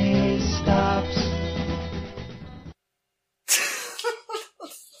always stops.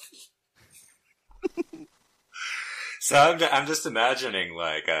 So I'm just imagining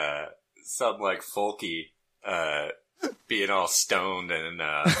like some like folky being all stoned and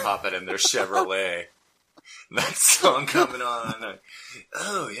popping in their Chevrolet. That song coming on. Like,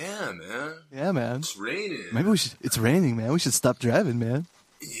 oh yeah, man. Yeah, man. It's raining. Maybe it's raining, man. We should stop driving, man.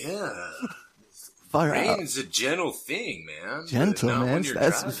 Yeah. Rain's a gentle thing, man. Gentle, man.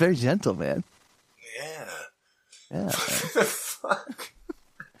 That's very gentle, man. Yeah. Fuck.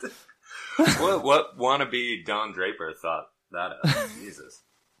 What wannabe Don Draper thought that of? Jesus.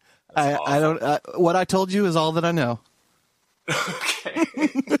 I don't. What I told you is all that I know. Okay.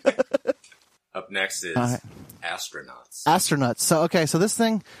 Up next is Astronauts. Astronauts. So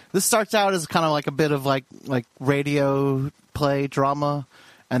this starts out as kind of like a bit of like radio play drama,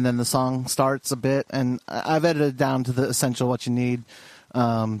 and then the song starts a bit, and I've edited down to the essential what you need.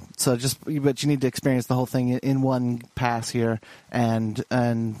 But you need to experience the whole thing in one pass here, and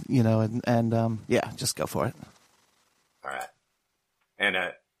just go for it. All right. And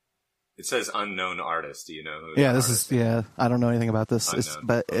it says unknown artist. Do you know who? Yeah, I don't know anything about this, it's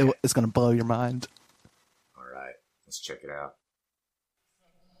going to blow your mind. All right, let's check it out.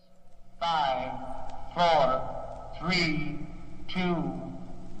 5, 4, 3, 2,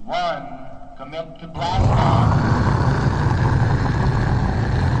 1. Commit to blast off.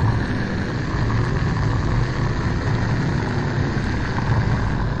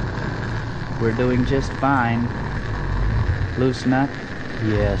 We're doing just fine. Loose nut?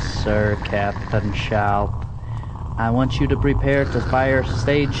 Yes, sir, Captain Shalp. I want you to prepare to fire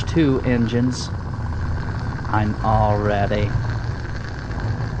Stage 2 engines. I'm all ready.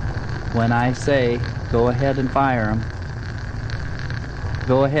 When I say, go ahead and fire them.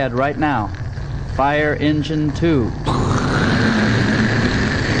 Go ahead right now. Fire Engine 2.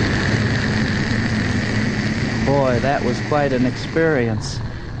 Boy, that was quite an experience.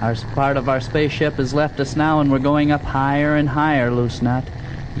 Part of our spaceship has left us now, and we're going up higher and higher, Loose Nut.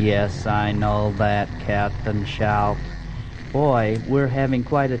 Yes, I know that, Captain Shalp. Boy, we're having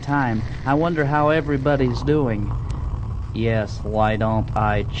quite a time. I wonder how everybody's doing. Yes, why don't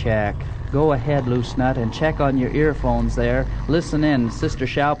I check? Go ahead, Loose Nut, and check on your earphones there. Listen in. Sister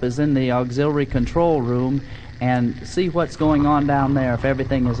Shalp is in the auxiliary control room, and see what's going on down there, if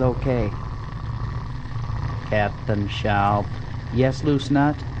everything is okay. Captain Shalp. Yes, Loose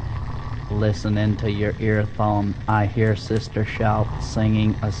Nut? Listen into your earphone. I hear Sister Shalp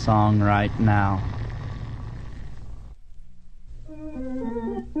singing a song right now.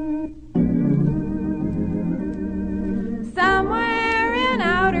 Somewhere in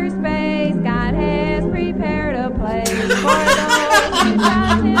outer space, God has prepared a place for those who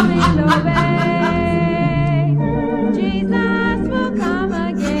trust Him and obey. Jesus will come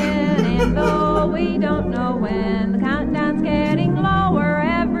again, and though we don't know when, the countdown's getting lower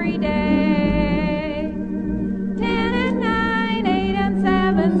every day. 10 and 9, 8 and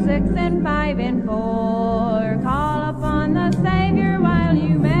 7, 6 and 5 and 4. Call upon the Savior while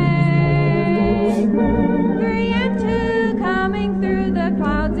you may. 3 and 2 coming through the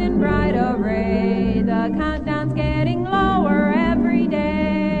clouds in bright array. The countdown's getting lower every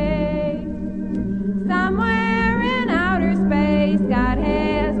day. Somewhere in outer space, God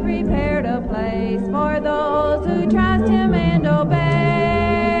has prepared a place for those who trust Him and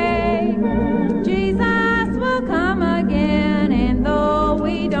obey. Jesus will come again, and though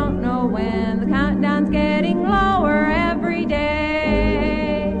we don't know when, the countdown's getting lower every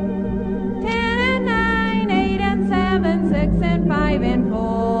day. 10 and 9, 8 and 7, 6 and 5 and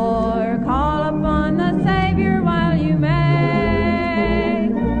 4. Call upon the Savior while you may.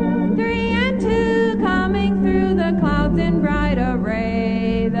 3 and 2 coming through the clouds in bright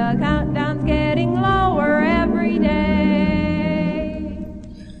array. The countdown's getting lower every day.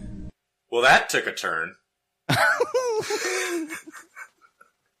 Well, that took a turn.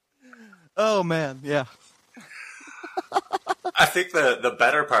 Oh man, yeah. I think the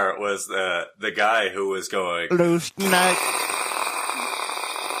better part was the guy who was going Loose Nut.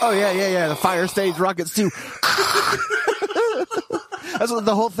 Oh yeah. The fire stage rockets too. That's what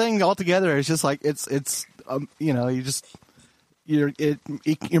the whole thing altogether is. Just like it's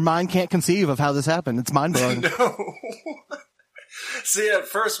your mind can't conceive of how this happened. It's mind blowing. No. See, at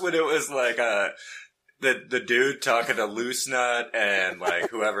first when it was like the dude talking to Loose Nut and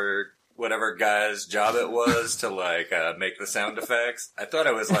like whatever guy's job it was to like make the sound effects, I thought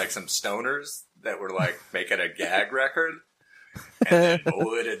it was like some stoners that were like making a gag record. And then,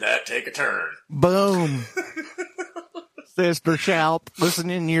 boy, did that take a turn. Boom. Sister Shalp, listen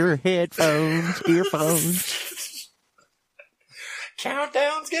in your headphones, earphones.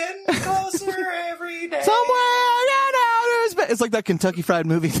 Countdown's getting closer every day. Somewhere in outer space. It's like that Kentucky Fried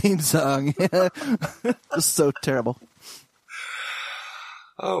Movie theme song. It's so terrible.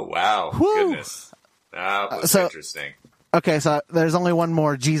 Oh, wow. Woo. Goodness. That was interesting. Okay, so there's only one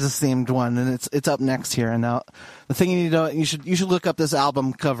more Jesus-themed one, and it's up next here. And now, the thing you need to know, you should look up this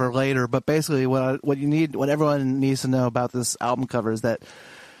album cover later. But basically, what everyone needs to know about this album cover is that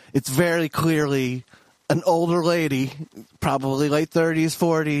it's very clearly an older lady, probably late 30s,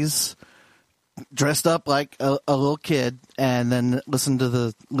 40s, dressed up like a little kid, and then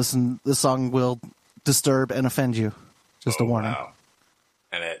the song will disturb and offend you. Just a warning. Wow.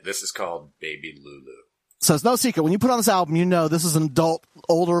 And this is called Baby Lulu. So it's no secret. When you put on this album, you know this is an adult,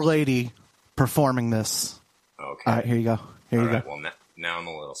 older lady performing this. Okay. All right, here you go. Here you go. Well, now I'm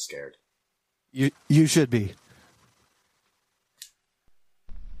a little scared. You should be.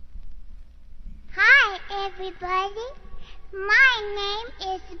 Hi, everybody. My name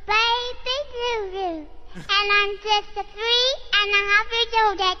is Baby Lulu, and I'm just 3 and a half years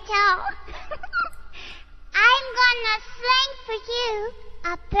old, that's all. I'm gonna sing for you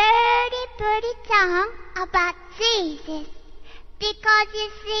a pretty song about Jesus. Because you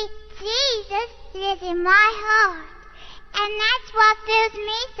see, Jesus lives in my heart. And that's what fills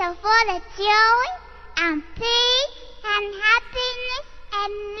me so full of joy and peace and happiness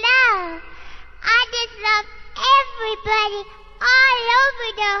and love. I just love everybody all over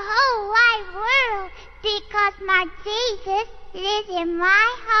the whole wide world because my Jesus lives in my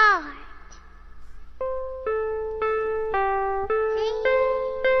heart.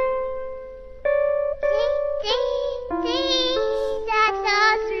 Jesus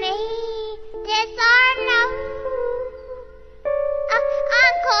loves me, yes or no?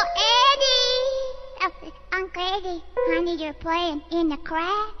 Uncle Eddie, honey, you're playing in the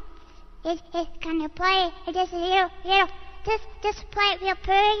cracks. It's gonna play just a little, just play it real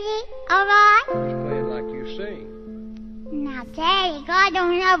pretty, alright? Just play it like you sing. Now, Daddy, God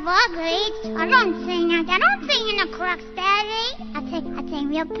don't love ugly. I don't sing like that. I don't sing in the cracks, Daddy. I sing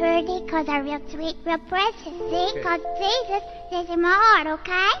real pretty, cause I'm real sweet, real precious, see? Okay. Cause Jesus lives in my heart,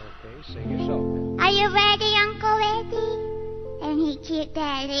 okay? Okay, sing your song. Are you ready, Uncle Eddie? Ain't he cute,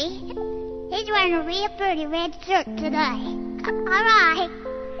 Daddy? He's wearing a real pretty red shirt today. Alright.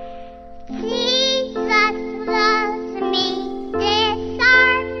 Jesus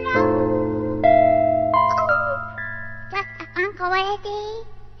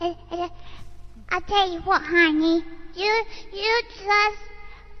tell you what, honey. You just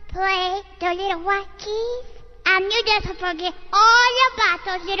play the little white keys, and you just forget all about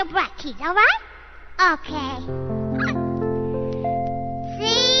those little black keys, all right? Okay.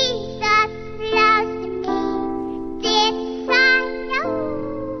 Jesus loves me, this I know,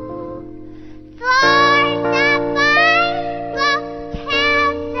 for the Bible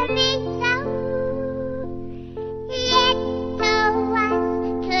tells me so. Little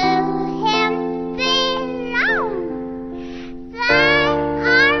ones to him belong. They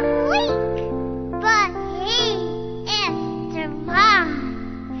are weak, but he is strong.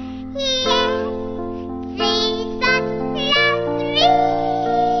 Yes, Jesus loves me.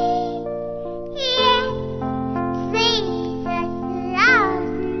 Yes, Jesus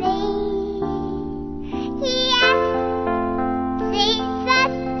loves me. Yes,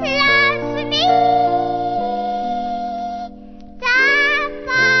 Jesus loves me. The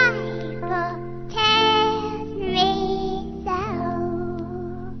Bible tells me so.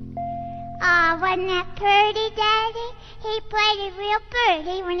 Wasn't that pretty, Daddy? He played it real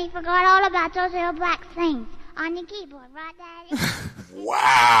pretty when he forgot all about those little black things on the keyboard, right, Daddy?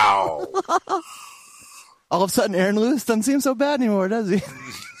 Wow. All of a sudden, Aaron Lewis doesn't seem so bad anymore, does he?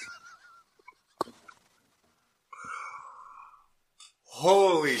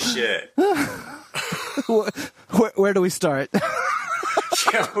 Holy shit. Where do we start?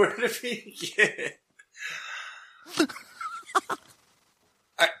 Yeah, where to begin?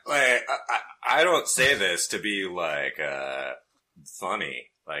 I don't say this to be like funny.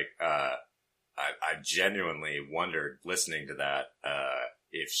 Like I genuinely wondered listening to that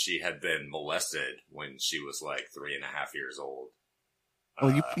if she had been molested when she was like 3.5 years old.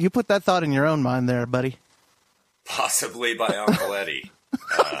 Well, you put that thought in your own mind there, buddy. Possibly by Uncle Eddie.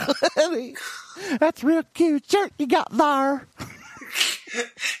 Eddie, that's real cute shirt you got there.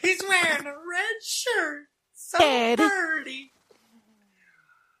 He's wearing a red shirt. So Eddie. pretty.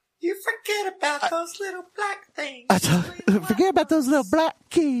 You forget about those little black things. Forget about those little black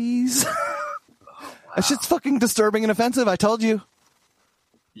keys. That shit's fucking disturbing and offensive, I told you.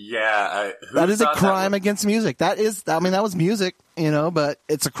 Yeah. That is a crime against music. That was music, but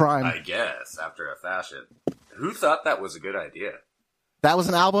it's a crime. I guess, after a fashion. Who thought that was a good idea? That was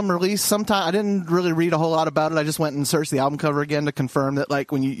an album released sometime. I didn't really read a whole lot about it. I just went and searched the album cover again to confirm that,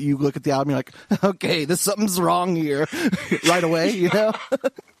 like, when you look at the album, you're like, okay, something's wrong here right away,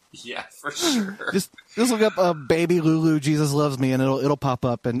 Yeah, for sure. Just look up Baby Lulu, Jesus Loves Me, and it'll pop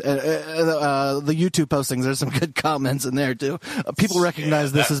up. And the YouTube postings, there's some good comments in there, too. People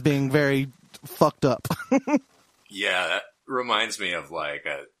recognize this as being very fucked up. Yeah, that reminds me of, like,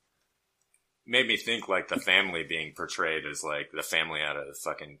 made me think like the family being portrayed as like the family out of the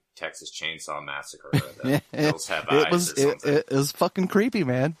fucking Texas Chainsaw Massacre. Or Hills Have Eyes or something. It was fucking creepy,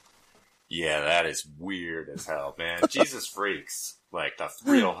 man. Yeah, that is weird as hell, man. Jesus freaks, like the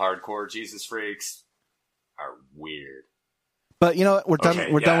real hardcore Jesus freaks, are weird. But you know what? We're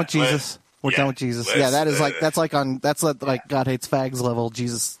done. We're done with Jesus. We're done with Jesus. Yeah, that's like God Hates Fags level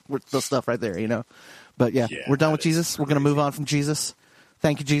Jesus, the stuff right there, But yeah, we're done with Jesus. We're gonna move on from Jesus.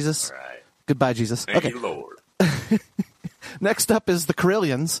 Thank you, Jesus. All right. Goodbye, Jesus. Thank you, Lord. Next up is the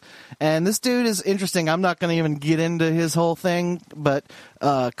Carillions, and this dude is interesting. I'm not going to even get into his whole thing, but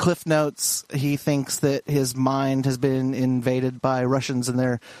Cliff Notes, he thinks that his mind has been invaded by Russians, and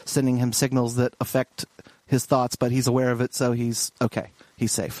they're sending him signals that affect his thoughts, but he's aware of it, so he's okay.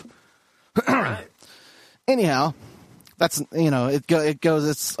 He's safe. Right. Anyhow, that's, it goes,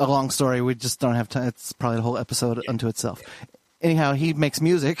 it's a long story. We just don't have time. It's probably the whole episode unto itself. Anyhow, he makes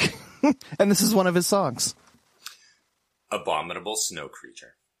music, and this is one of his songs. Abominable Snow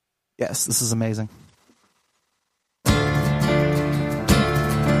Creature. Yes, this is amazing.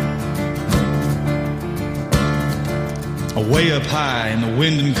 Away up high in the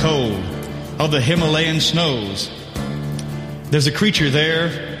wind and cold of the Himalayan snows, there's a creature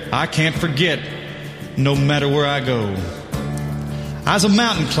there I can't forget no matter where I go. I was a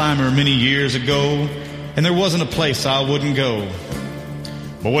mountain climber many years ago, and there wasn't a place I wouldn't go.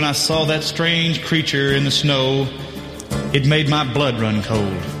 But when I saw that strange creature in the snow, it made my blood run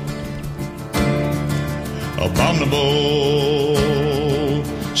cold. Abominable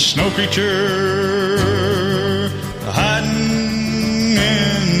snow creature hiding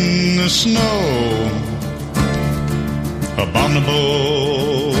in the snow.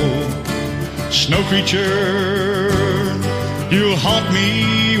 Abominable snow creature, you'll haunt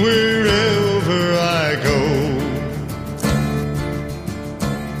me wherever I go.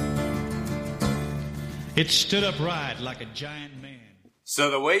 It stood upright like a giant man.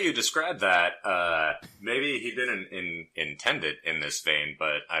 So the way you described that, maybe he didn't intend it in this vein,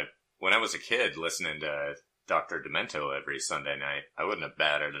 but when I was a kid listening to Dr. Demento every Sunday night, I wouldn't have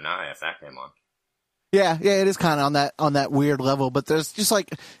batted an eye if that came on. Yeah, it is kind of on that weird level, but there's just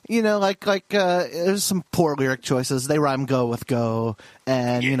there's some poor lyric choices. They rhyme go with go,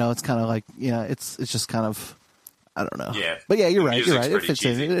 and it's kind of like it's just kind of, I don't know. Yeah, but yeah, you're right. It fits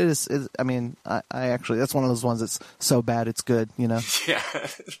in. It is. I mean, I actually, that's one of those ones that's so bad it's good. Yeah.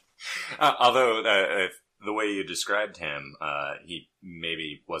 Although the way you described him, he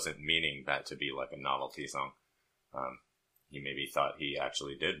maybe wasn't meaning that to be like a novelty song. He maybe thought he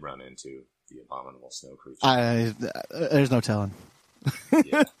actually did run into the abominable snow creature. There's no telling.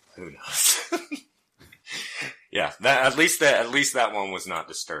 Yeah, who knows? Yeah, at least that one was not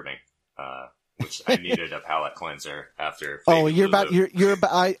disturbing. Which I needed a palate cleanser after. Oh, you're about.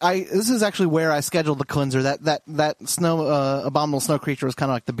 This is actually where I scheduled the cleanser. That snow abominable snow creature was kind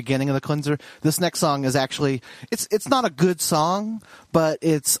of like the beginning of the cleanser. This next song is actually it's not a good song, but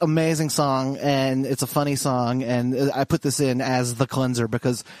it's an amazing song and it's a funny song. And I put this in as the cleanser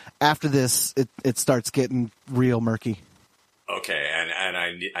because after this it starts getting real murky. Okay, and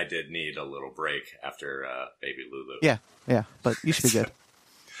I did need a little break after Baby Lulu. Yeah, but you should be good.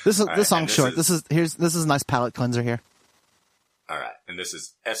 This song's short. This is a nice palate cleanser here. All right, and this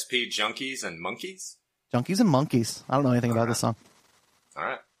is SP Junkies and Monkeys. Junkies and Monkeys. I don't know anything about this song. All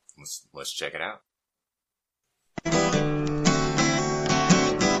right, let's check it out.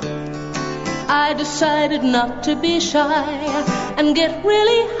 I decided not to be shy and get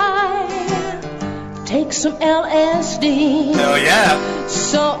really high. Take some LSD. Oh yeah.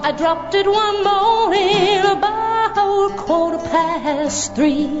 So I dropped it one morning about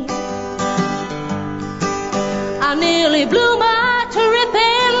 3:15. I nearly blew my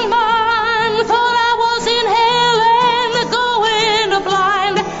tripping mind. Thought I was in hell and going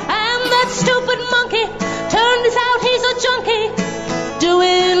blind. And that stupid monkey turns out he's a junkie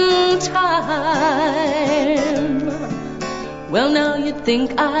doing time. Well, now you'd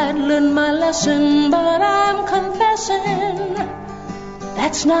think I'd learned my lesson, but I'm confessing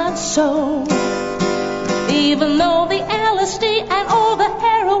that's not so. Even though the LSD and all the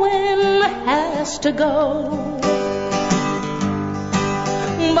heroin has to go.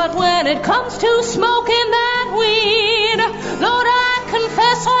 But when it comes to smoking that weed, Lord, I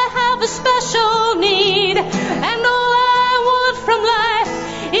confess I have a special need. And all I want from life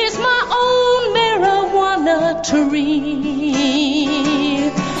is my own marijuana tree.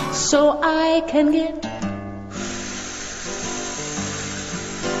 So I can get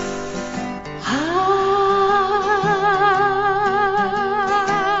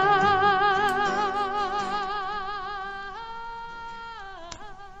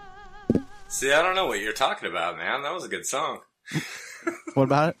See, I don't know what you're talking about, man. That was a good song. What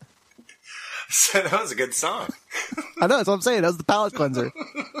about it? So that was a good song. I know, that's what I'm saying. That was the palate cleanser.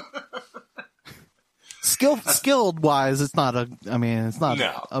 Skilled wise, it's not a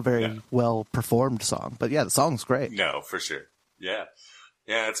very well performed song. But yeah, the song's great. No, for sure. Yeah.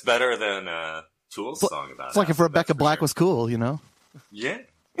 Yeah, it's better than Tool's song about it. It's like if Rebecca Black was cool, Yeah.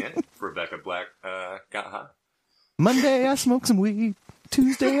 If Rebecca Black got high. Monday I smoke some weed.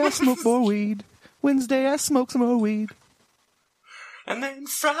 Tuesday I smoke more weed. Wednesday I smoke some more weed. And then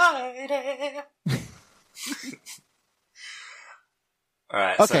Friday. All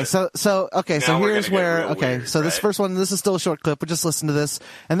right. Okay, so here's where this first one, this is still a short clip, but just listen to this.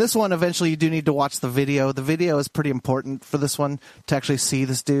 And this one, eventually you do need to watch the video. The video is pretty important for this one to actually see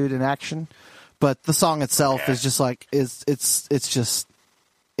this dude in action. But the song itself is just like it is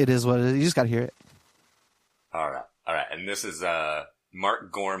what it is. You just got to hear it. All right. And this is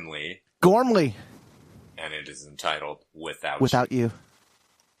Mark Gormley. Gormley. And it is entitled Without You.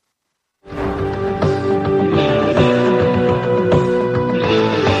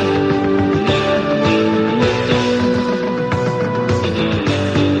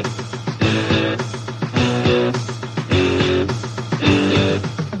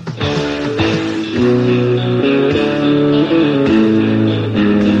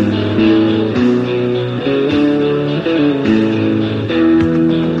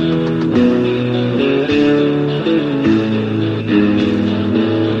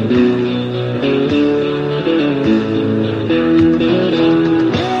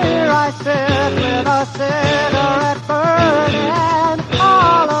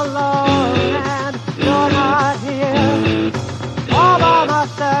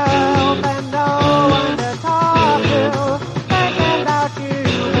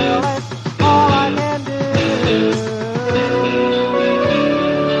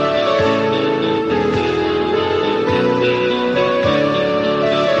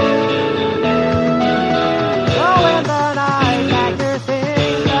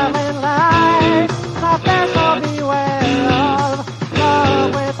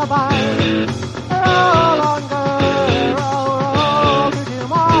 rockabye. Roll on, girl, roll to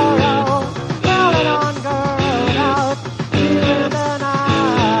tomorrow. Roll it on, girl, out in the night.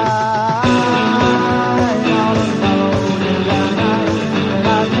 All alone in the night,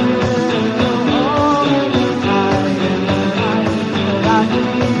 without you, home in the night, without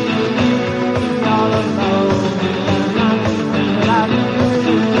me. All alone in the night, without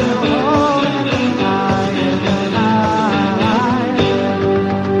you, home in the night,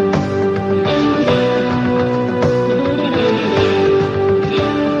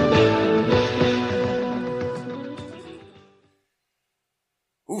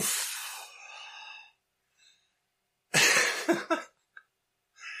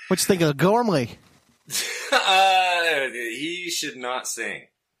 What you think of Gormley? He should not sing.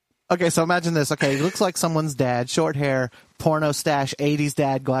 Okay, so imagine this. Okay, he looks like someone's dad. Short hair, porno stash, 80s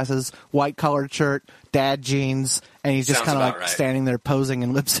dad glasses, white collared shirt, dad jeans, and he's just kind of like right. standing there posing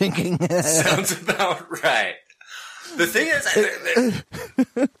and lip syncing. Sounds about right. The thing is,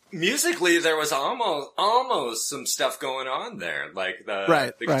 musically, there was almost some stuff going on there. Like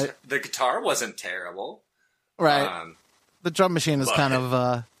the guitar wasn't terrible. Right. The drum machine is kind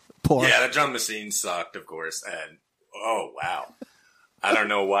of poor. Yeah, the drum machine sucked, of course. And oh wow, I don't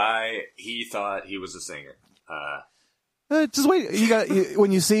know why he thought he was a singer. Just wait.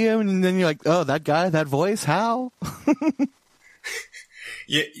 When you see him, and then you're like, oh, that guy, that voice, how?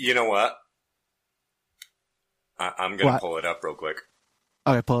 You know what? I'm going to pull it up real quick.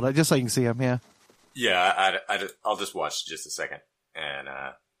 Okay, pull it up, just so you can see him, yeah. Yeah, I'll just watch just a second. And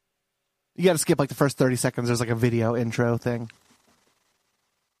you got to skip like the first 30 seconds. There's like a video intro thing.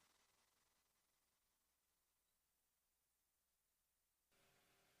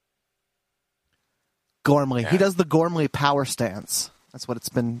 Gormley. Yeah. He does the Gormley power stance. That's what it's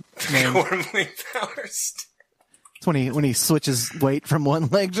been named. Gormley power stance. It's when he switches weight from one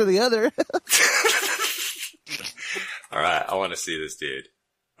leg to the other. All right, I want to see this dude.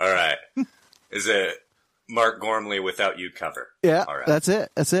 All right. Is it Mark Gormley Without You cover? Yeah, all right. That's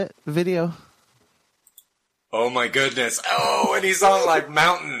it. Video. Oh, my goodness. Oh, and he's on, like,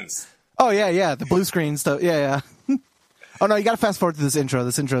 mountains. Oh, yeah. The blue screen stuff. Yeah. Oh, no, you got to fast forward to this intro.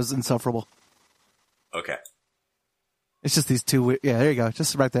 This intro is insufferable. Okay. It's just these two. Yeah, there you go.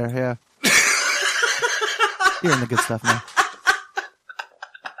 Just right there. Yeah. You're in the good stuff, man.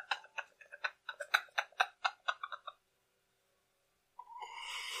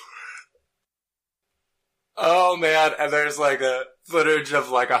 Oh, man. And there's like a footage of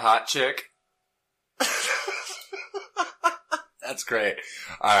like a hot chick. That's great.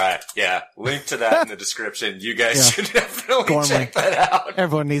 All right. Yeah. Link to that in the description. You guys should definitely check that out.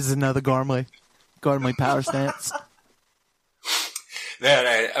 Everyone needs to know the Gormley power stance.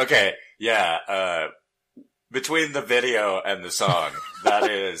 Okay. Yeah. Between the video and the song, that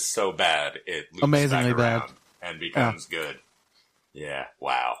is so bad. It loops amazingly back bad and becomes good. Yeah.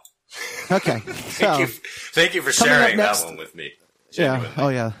 Wow. Okay. Thank you for sharing that one with me. Genuinely. Yeah. Oh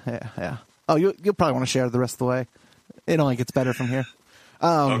yeah. Oh, you'll probably want to share it the rest of the way. It only gets better from here.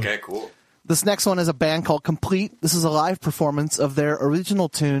 Okay, cool. This next one is a band called Complete. This is a live performance of their original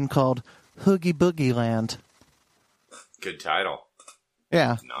tune called Hoogie Boogie Land. Good title.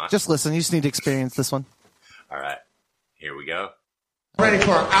 Yeah. Just listen. You just need to experience this one. All right. Here we go. Ready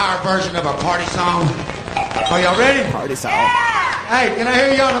for our version of a party song? Are y'all ready? Party song. Yeah! Hey, can I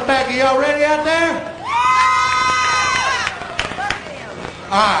hear y'all in the back? Are y'all ready out there? Yeah!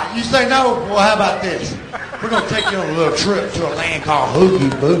 All right. You say no? Well, how about this? We're going to take you on a little trip to a land called Hoogie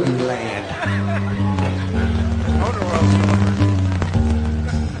Boogie Land.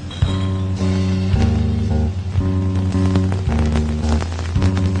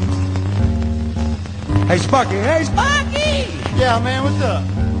 Hey, Sparky. Hey, Sparky! Yeah, man, what's up?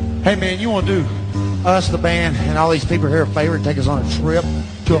 Hey, man, you want to do us, the band, and all these people here a favor and take us on a trip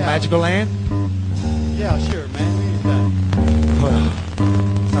to a magical land? Yeah, sure, man.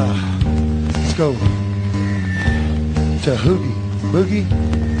 Let's go to Hoogie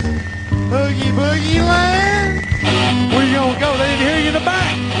Boogie Land. Where you gonna go? They didn't hear you in the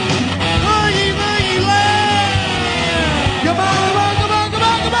back. Hoogie Boogie Land. Come on, let's go.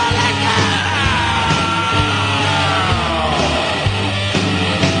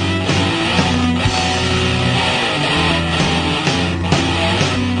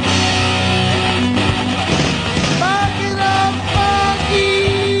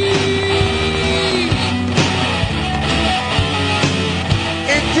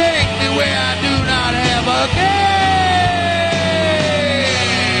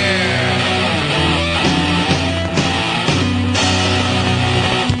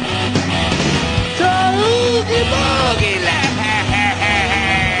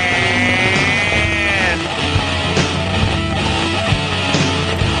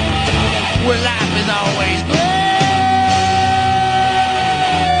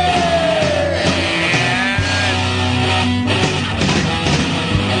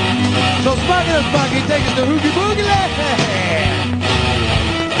 So Sparky, take us to Hoogie Boogie Land.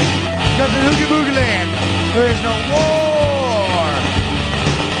 Because in Hoogie Boogie Land, there is no war.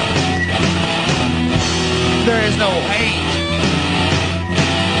 There is no hate.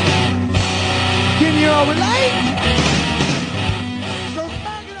 Can you all relate?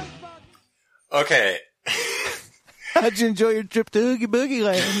 Okay. How'd you enjoy your trip to Oogie Boogie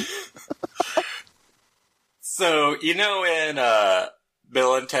Land? So, you know in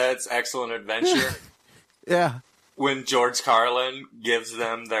Bill and Ted's Excellent Adventure? Yeah. When George Carlin gives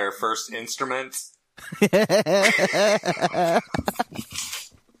them their first instruments? Yeah,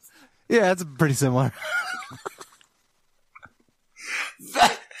 it's pretty similar.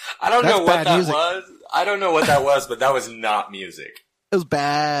 I don't know what that music. was. I don't know what that was, but that was not music. It was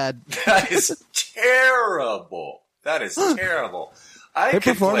bad. That is terrible. That is terrible. I They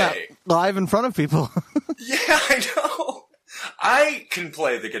can perform that play. live in front of people. Yeah, I know. I can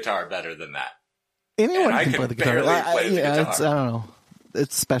play the guitar better than that. Anyone And I can can play the guitar. barely play the yeah, guitar. It's, I don't know.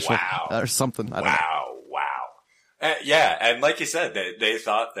 It's special or something. I don't know. Wow. Yeah, and like you said, they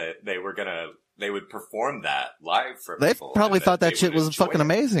thought that they would perform that live for They people. probably and thought that they shit would was enjoy fucking it.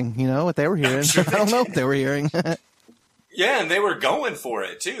 amazing. You know what they were hearing? sure I don't they know what they were hearing. Yeah, and they were going for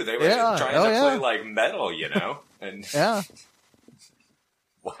it too. They were Yeah. trying Oh, to yeah. play like metal, you know? And Yeah.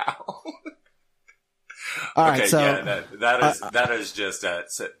 wow. All Okay, right, so yeah, that is just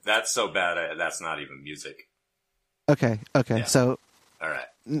that's so bad. That's not even music. okay. Yeah. So All right.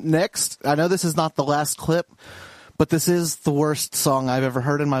 next, I know this is not the last clip, but this is the worst song I've ever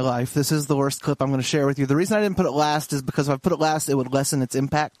heard in my life. This is the worst clip I'm going to share with you. The reason I didn't put it last is because if I put it last, it would lessen its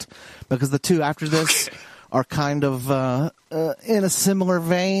impact. Because the two after this are kind of in a similar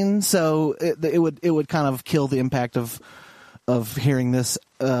vein, so it would kind of kill the impact of hearing this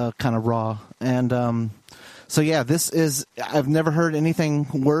kind of raw. And so yeah, this is, I've never heard anything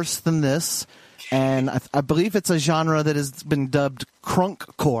worse than this, and I believe it's a genre that has been dubbed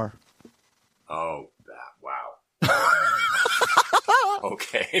crunkcore. Oh, wow.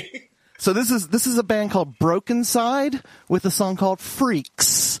 Okay. So this is a band called Broken Side with a song called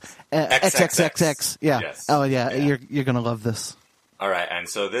Freaks. XXXX. Yeah. Yes. Oh yeah. You're gonna love this. All right, and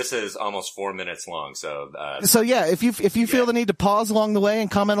so this is almost 4 minutes long. So yeah, if you feel the need to pause along the way and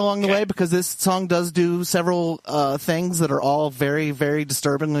comment along the way, because this song does do several things that are all very, very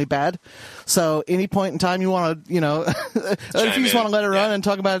disturbingly bad. So any point in time you want to, if you just want to let it run and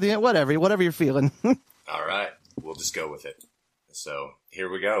talk about it at the end, whatever you're feeling. all right, we'll just go with it. So here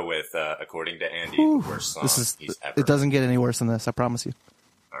we go with according to Andy, the worst song he's ever. It doesn't get any worse than this, I promise you.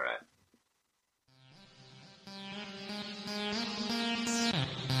 All right.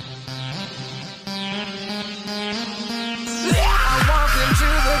 I walk into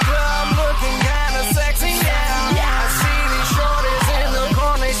the club looking kinda sexy now. I see these shorties in the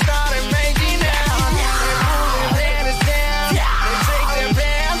corner, they started making out. They pull their panties down, they take their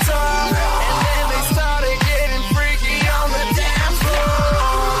pants off, and then they started getting freaky on the dance floor.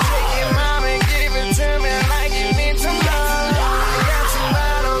 Take it, mommy, give it to me like you need some love. I got some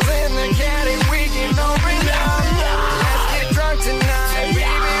bottles in the caddy, we can open up. Let's get drunk tonight,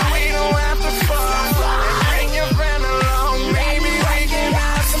 baby, we don't have to fuck. And bring your friend along, maybe we can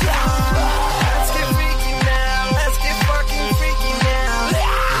have some fun. Let's get freaky now, let's get fucking freaky now.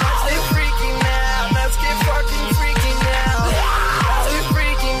 Let's get freaky now, let's get fucking freaky now. Let's get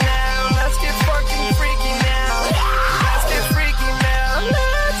freaky now, let's get fucking freaky now. Let's get freaky now,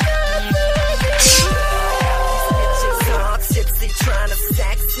 let's get freaky now. Bitches all tipsy trying to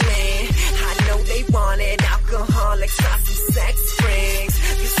sex me. I know they wanted alcoholics, got some sex freaks.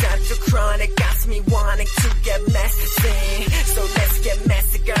 You such a chronic, got me wanting to get messy. So let's get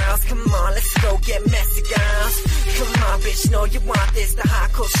messy, girls. Come on, let's go get messy, girls. Come on, bitch, know you want this. The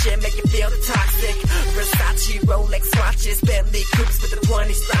hardcore shit make you feel the toxic. Versace, Rolex watches, Bentley coupes with the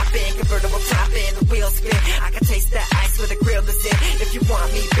 20s dropping, convertible topping, the wheels spin. I can taste the ice where the grill is in. If you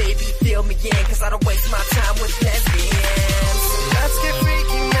want me, baby, feel me in, cause I don't waste my time with lesbians. Let's get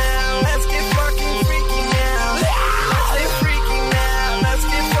freaky now, let's get fucking freaky now. Let's get freaky now, let's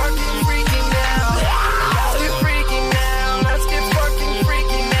get fucking freaky now. Let's get freaky now, let's get fucking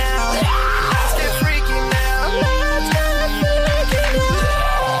freaky now. Let's get freaky now, let's get freaky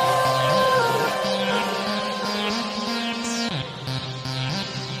now.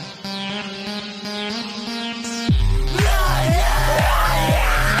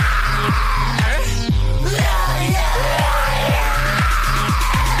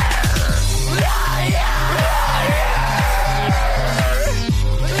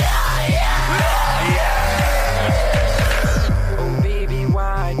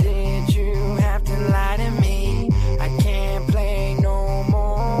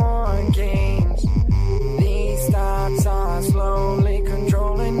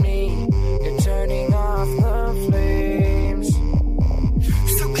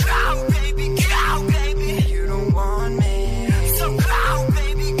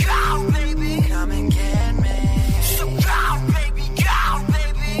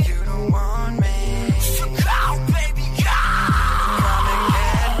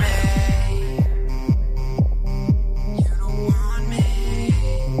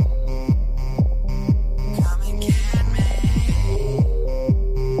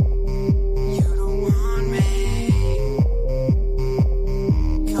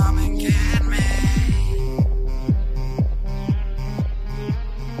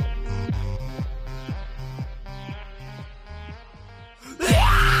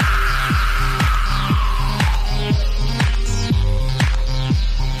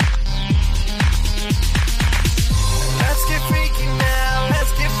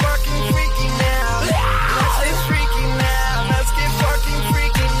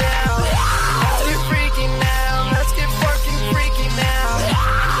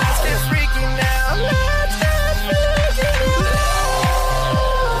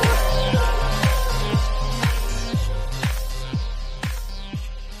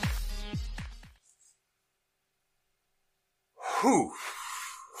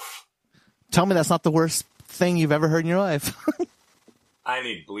 tell me that's not the worst thing you've ever heard in your life. I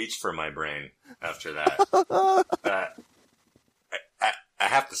need bleach for my brain after that. I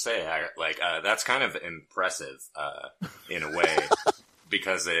have to say, that's kind of impressive in a way,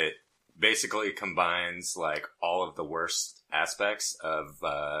 because it basically combines like all of the worst aspects of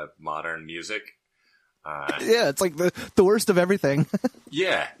modern music. Yeah, it's like the worst of everything.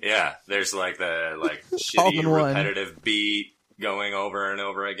 Yeah. There's like the shitty repetitive beat going over and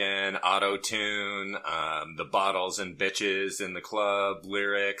over again, auto-tune, the bottles and bitches in the club,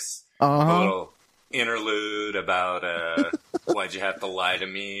 lyrics, a little interlude about why'd you have to lie to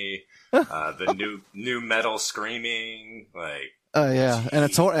me, the new metal screaming, like... yeah, and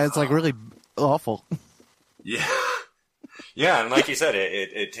it's like really awful. Yeah, and like you said,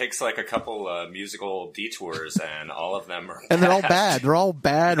 it takes like a couple musical detours, and all of them are and they're all bad. They're all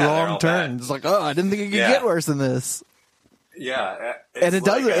bad, wrong turns. It's like, I didn't think it could get worse than this. Yeah, and it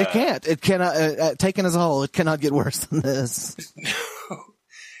doesn't. It can't. It cannot. Taken as a whole, it cannot get worse than this.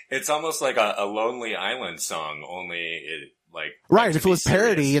 It's almost like a Lonely Island song, only it like right. If it was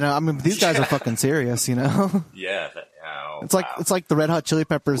parody, I mean, these guys are fucking serious, Yeah, it's like the Red Hot Chili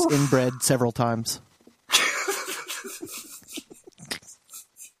Peppers inbred several times.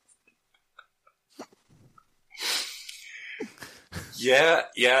 Yeah.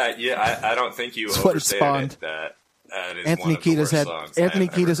 I don't think you overstated it. That is Anthony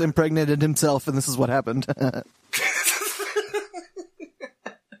Kiedis impregnated himself, and this is what happened.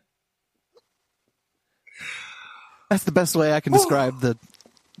 That's the best way I can describe the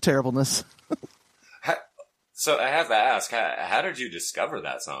terribleness. So I have to ask, how did you discover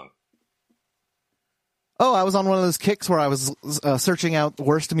that song? Oh, I was on one of those kicks where I was searching out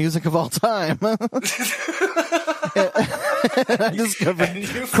worst music of all time. I discovered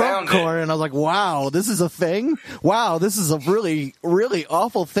Crunkcore, and I was like, wow, this is a thing? Wow, this is a really, really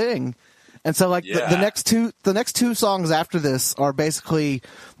awful thing. And so, like, the next two songs after this are basically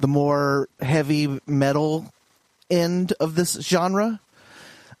the more heavy metal end of this genre.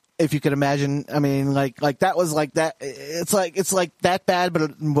 If you could imagine, I mean, like that was like that. It's like that bad,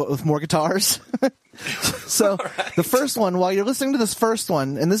 but with more guitars. So the first one, while you're listening to this first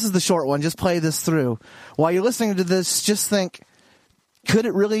one, and this is the short one, just play this through. While you're listening to this, just think, could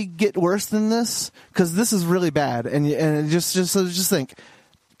it really get worse than this? Because this is really bad, and just think,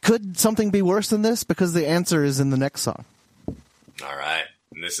 could something be worse than this? Because the answer is in the next song. All right,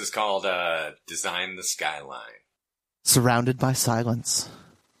 and this is called "Design the Skyline." Surrounded by silence.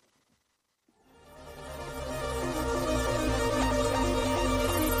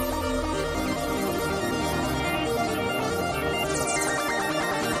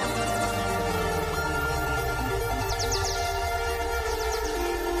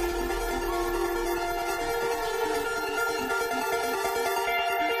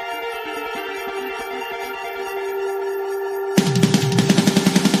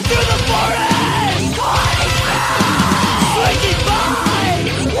 Swinging by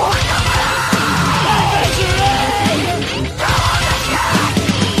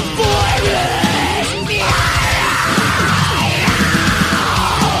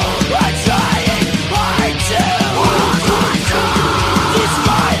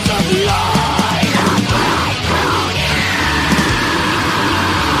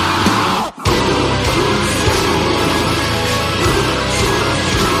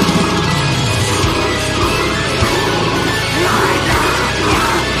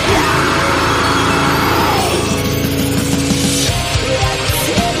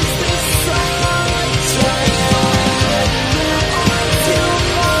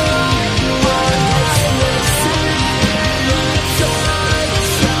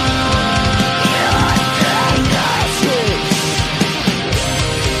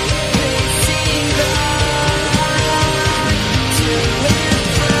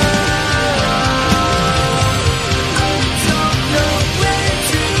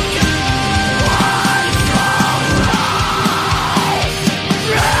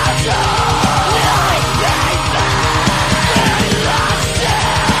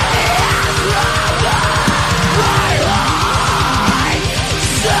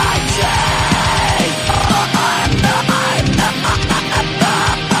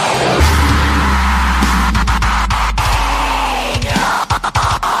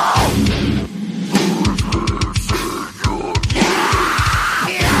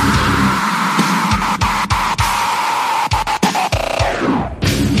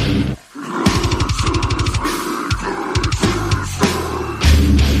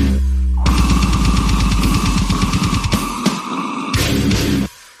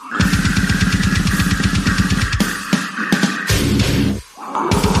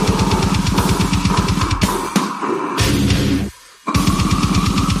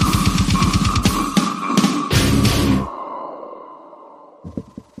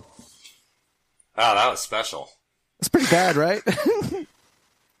Oh, that was special. It's pretty bad, right?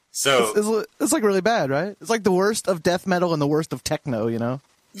 So it's like really bad, right? It's like the worst of death metal and the worst of techno, you know?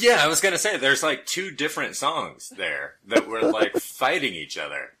 Yeah, I was gonna say there's like 2 different songs there that were like fighting each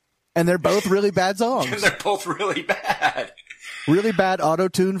other, and they're both really bad songs. and they're both really bad. Really bad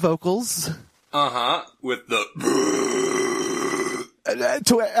auto-tune vocals. With the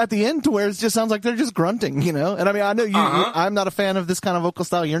at the end, to where it just sounds like they're just grunting, you know. And I mean, I know I'm not a fan of this kind of vocal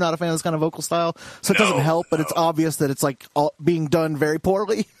style. You're not a fan of this kind of vocal style, so it doesn't help. But it's obvious that it's like being done very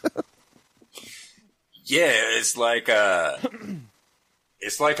poorly. Yeah, it's like if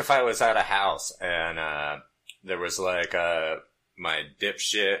I was at a house and there was like my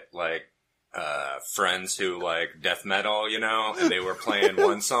dipshit like friends who like death metal, you know, and they were playing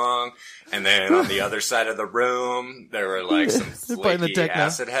one song, and then on the other side of the room there were like some flaky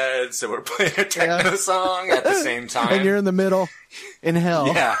acid heads that were playing a techno song at the same time, and you're in the middle in hell.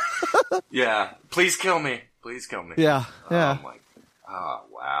 Yeah. Please kill me. Yeah. Oh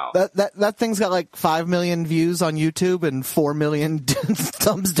wow. That thing's got like 5 million views on YouTube and 4 million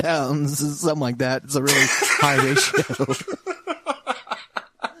thumbs downs, something like that. It's a really high ratio.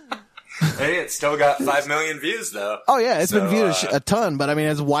 Hey, it's still got 5 million views though. Oh yeah, it's been viewed a ton, but I mean,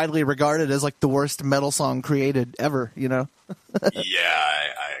 it's widely regarded as like the worst metal song created ever, you know? Yeah, I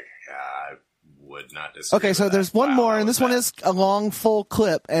would not disagree. Okay, so there's one more, and this one is a long, full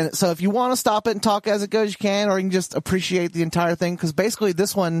clip, and so if you want to stop it and talk as it goes, you can, or you can just appreciate the entire thing, because basically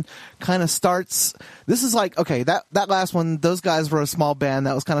this one kind of starts, this is like, okay, that last one, those guys were a small band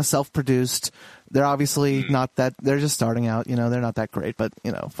that was kind of self-produced. They're obviously not that, they're just starting out, you know, they're not that great, but,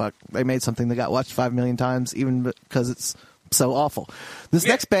 you know, fuck, they made something that got watched 5 million times, even because it's so awful. This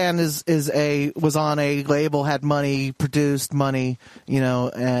next band was on a label, had money, produced money, you know,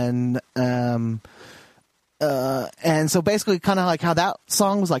 and so basically kind of like how that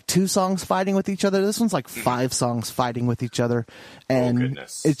song was like 2 songs fighting with each other. This one's like 5 songs fighting with each other. And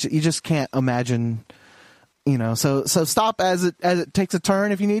you just can't imagine, you know, so stop as it takes a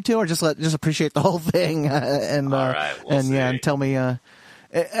turn if you need to, or just appreciate the whole thing. And, all right, and tell me,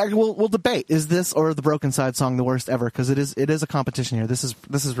 we'll debate, is this or the Broken Side song the worst ever? Cause it is a competition here. This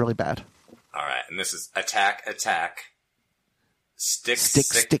is really bad. All right. And this is Attack, Stick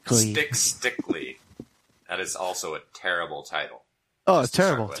Stickly. That is also a terrible title. Oh, it's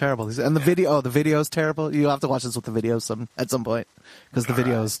terrible. And the video is terrible. You'll have to watch this with the video at some point, because the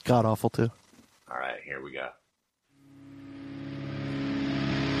video is god awful too. All right, here we go.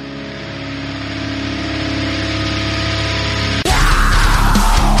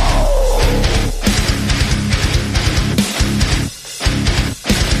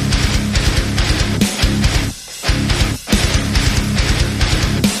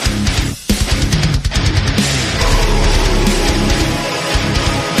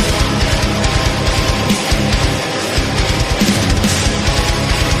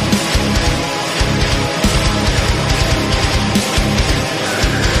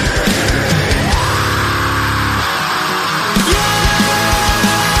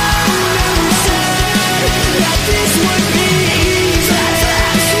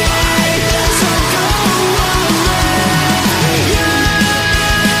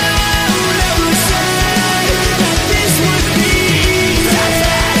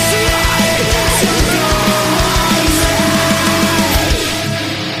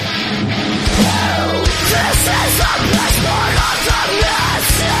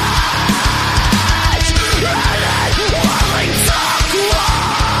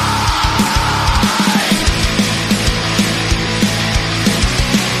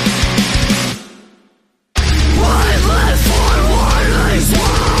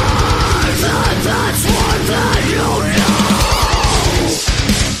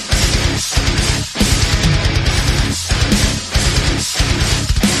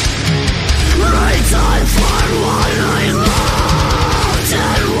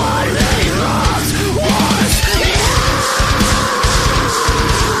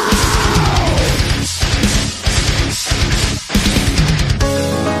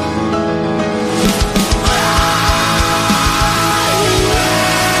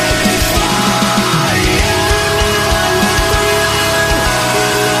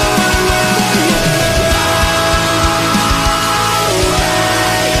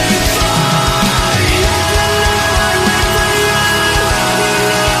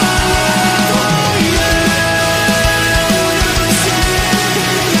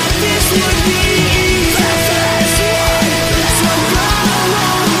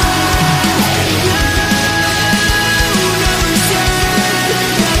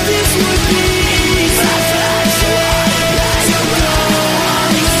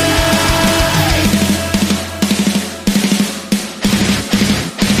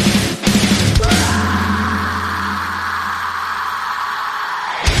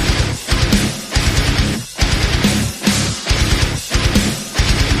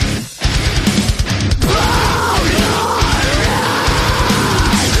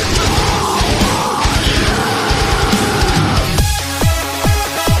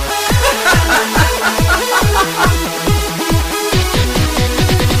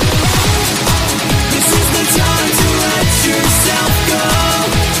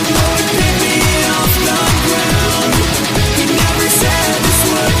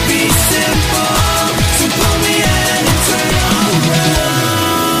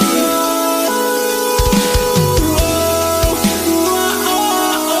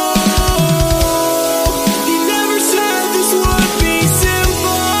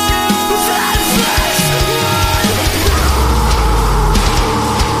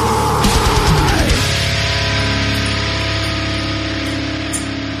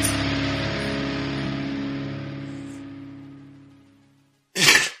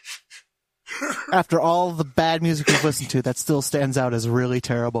 After all the bad music we've listened to, that still stands out as really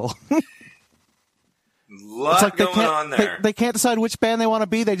terrible. Lot going on there. They can't decide which band they want to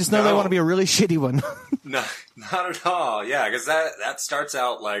be. They just know they want to be a really shitty one. No, not at all. Yeah, because that starts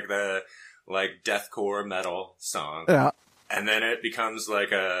out like the deathcore metal song. Yeah. And then it becomes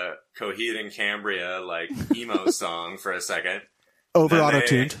like a Coheed and Cambria like emo song for a second. Over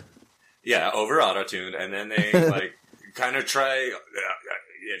auto-tuned. Yeah, over auto-tuned. And then they like kind of try...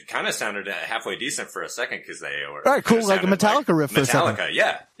 it kind of sounded halfway decent for a second because they were... All right, cool, like a Metallica riff for a second.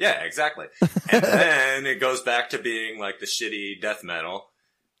 Metallica, yeah, exactly. And then it goes back to being like the shitty death metal.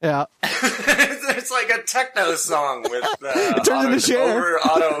 Yeah. It's like a techno song with over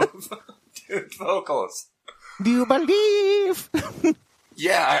auto-tuned vocals. Do you believe?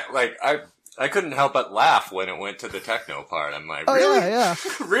 Yeah, I couldn't help but laugh when it went to the techno part. I'm like, really? Yeah.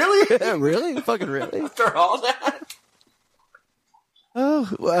 Really? Yeah, really? Fucking really? After all that?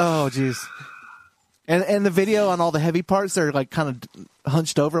 Oh, jeez. And the video on all the heavy parts, they're like kind of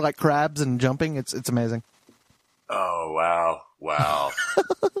hunched over like crabs and jumping. It's amazing. Oh, wow.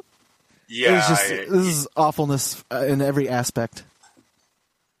 Yeah. It's just, this is awfulness in every aspect.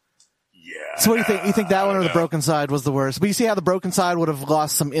 Yeah. So what do you think? You think that one or the Broken Side was the worst? But you see how the Broken Side would have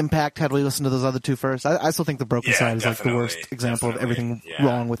lost some impact had we listened to those other two first? I still think the Broken Side is like the worst example of everything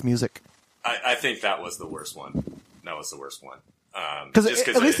wrong with music. I think that was the worst one. That was the worst one. Because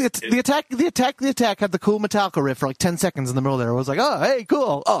at least the attack had the cool Metallica riff for like 10 seconds in the middle there. It was like, oh, hey,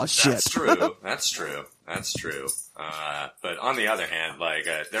 cool. Oh, shit. That's true. But on the other hand, like,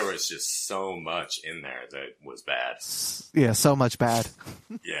 there was just so much in there that was bad. Yeah, so much bad.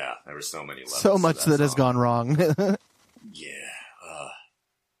 Yeah, there were so many levels. So much that has gone wrong.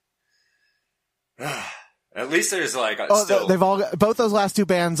 At least there's like they've all both those last two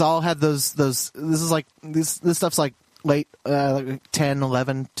bands all had those this stuff's like late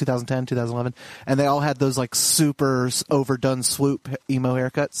 2010 2011, and they all had those like super overdone swoop emo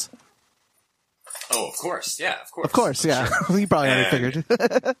haircuts. Oh, of course, yeah. Sure. You probably already figured.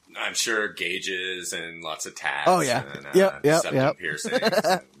 I'm sure gauges and lots of tats. Oh yeah, and, septum piercings,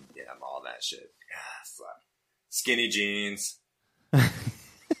 and, all that shit. Skinny jeans,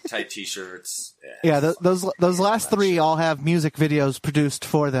 tight t-shirts. Yeah, those last three all have music videos produced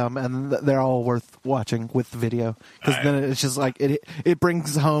for them, and they're all worth watching with the video because then it's just like it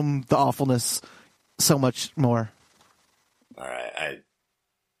brings home the awfulness so much more. All right,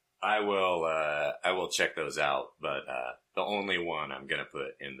 I will check those out, but the only one I'm gonna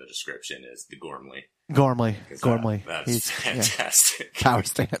put in the description is the Gormley. Gormley. That's fantastic. Power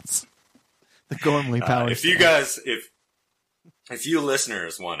stance. The Gormley power stance. If you guys, if you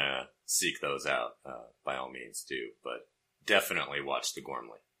listeners want to seek those out, by all means do, but definitely watch the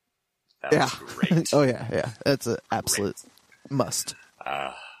Gormley. That was great. Oh yeah. That's an absolute must.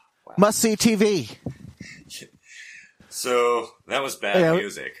 Must see TV. So that was bad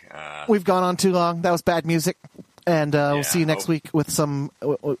music. We've gone on too long. That was bad music, and we'll see you next week with some.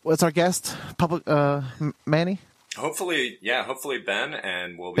 What's our guest? Manny. Hopefully Ben,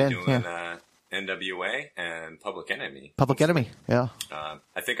 and we'll be doing NWA and Public Enemy. Public Enemy, yeah.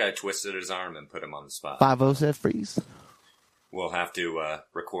 I think I twisted his arm and put him on the spot. 5-0 said freeze. We'll have to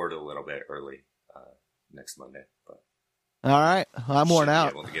record a little bit early next Monday. But all right, I'm worn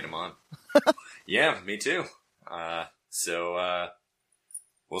out. Be able to get him on. Yeah, me too. So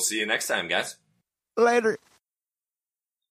we'll see you next time, guys. Later.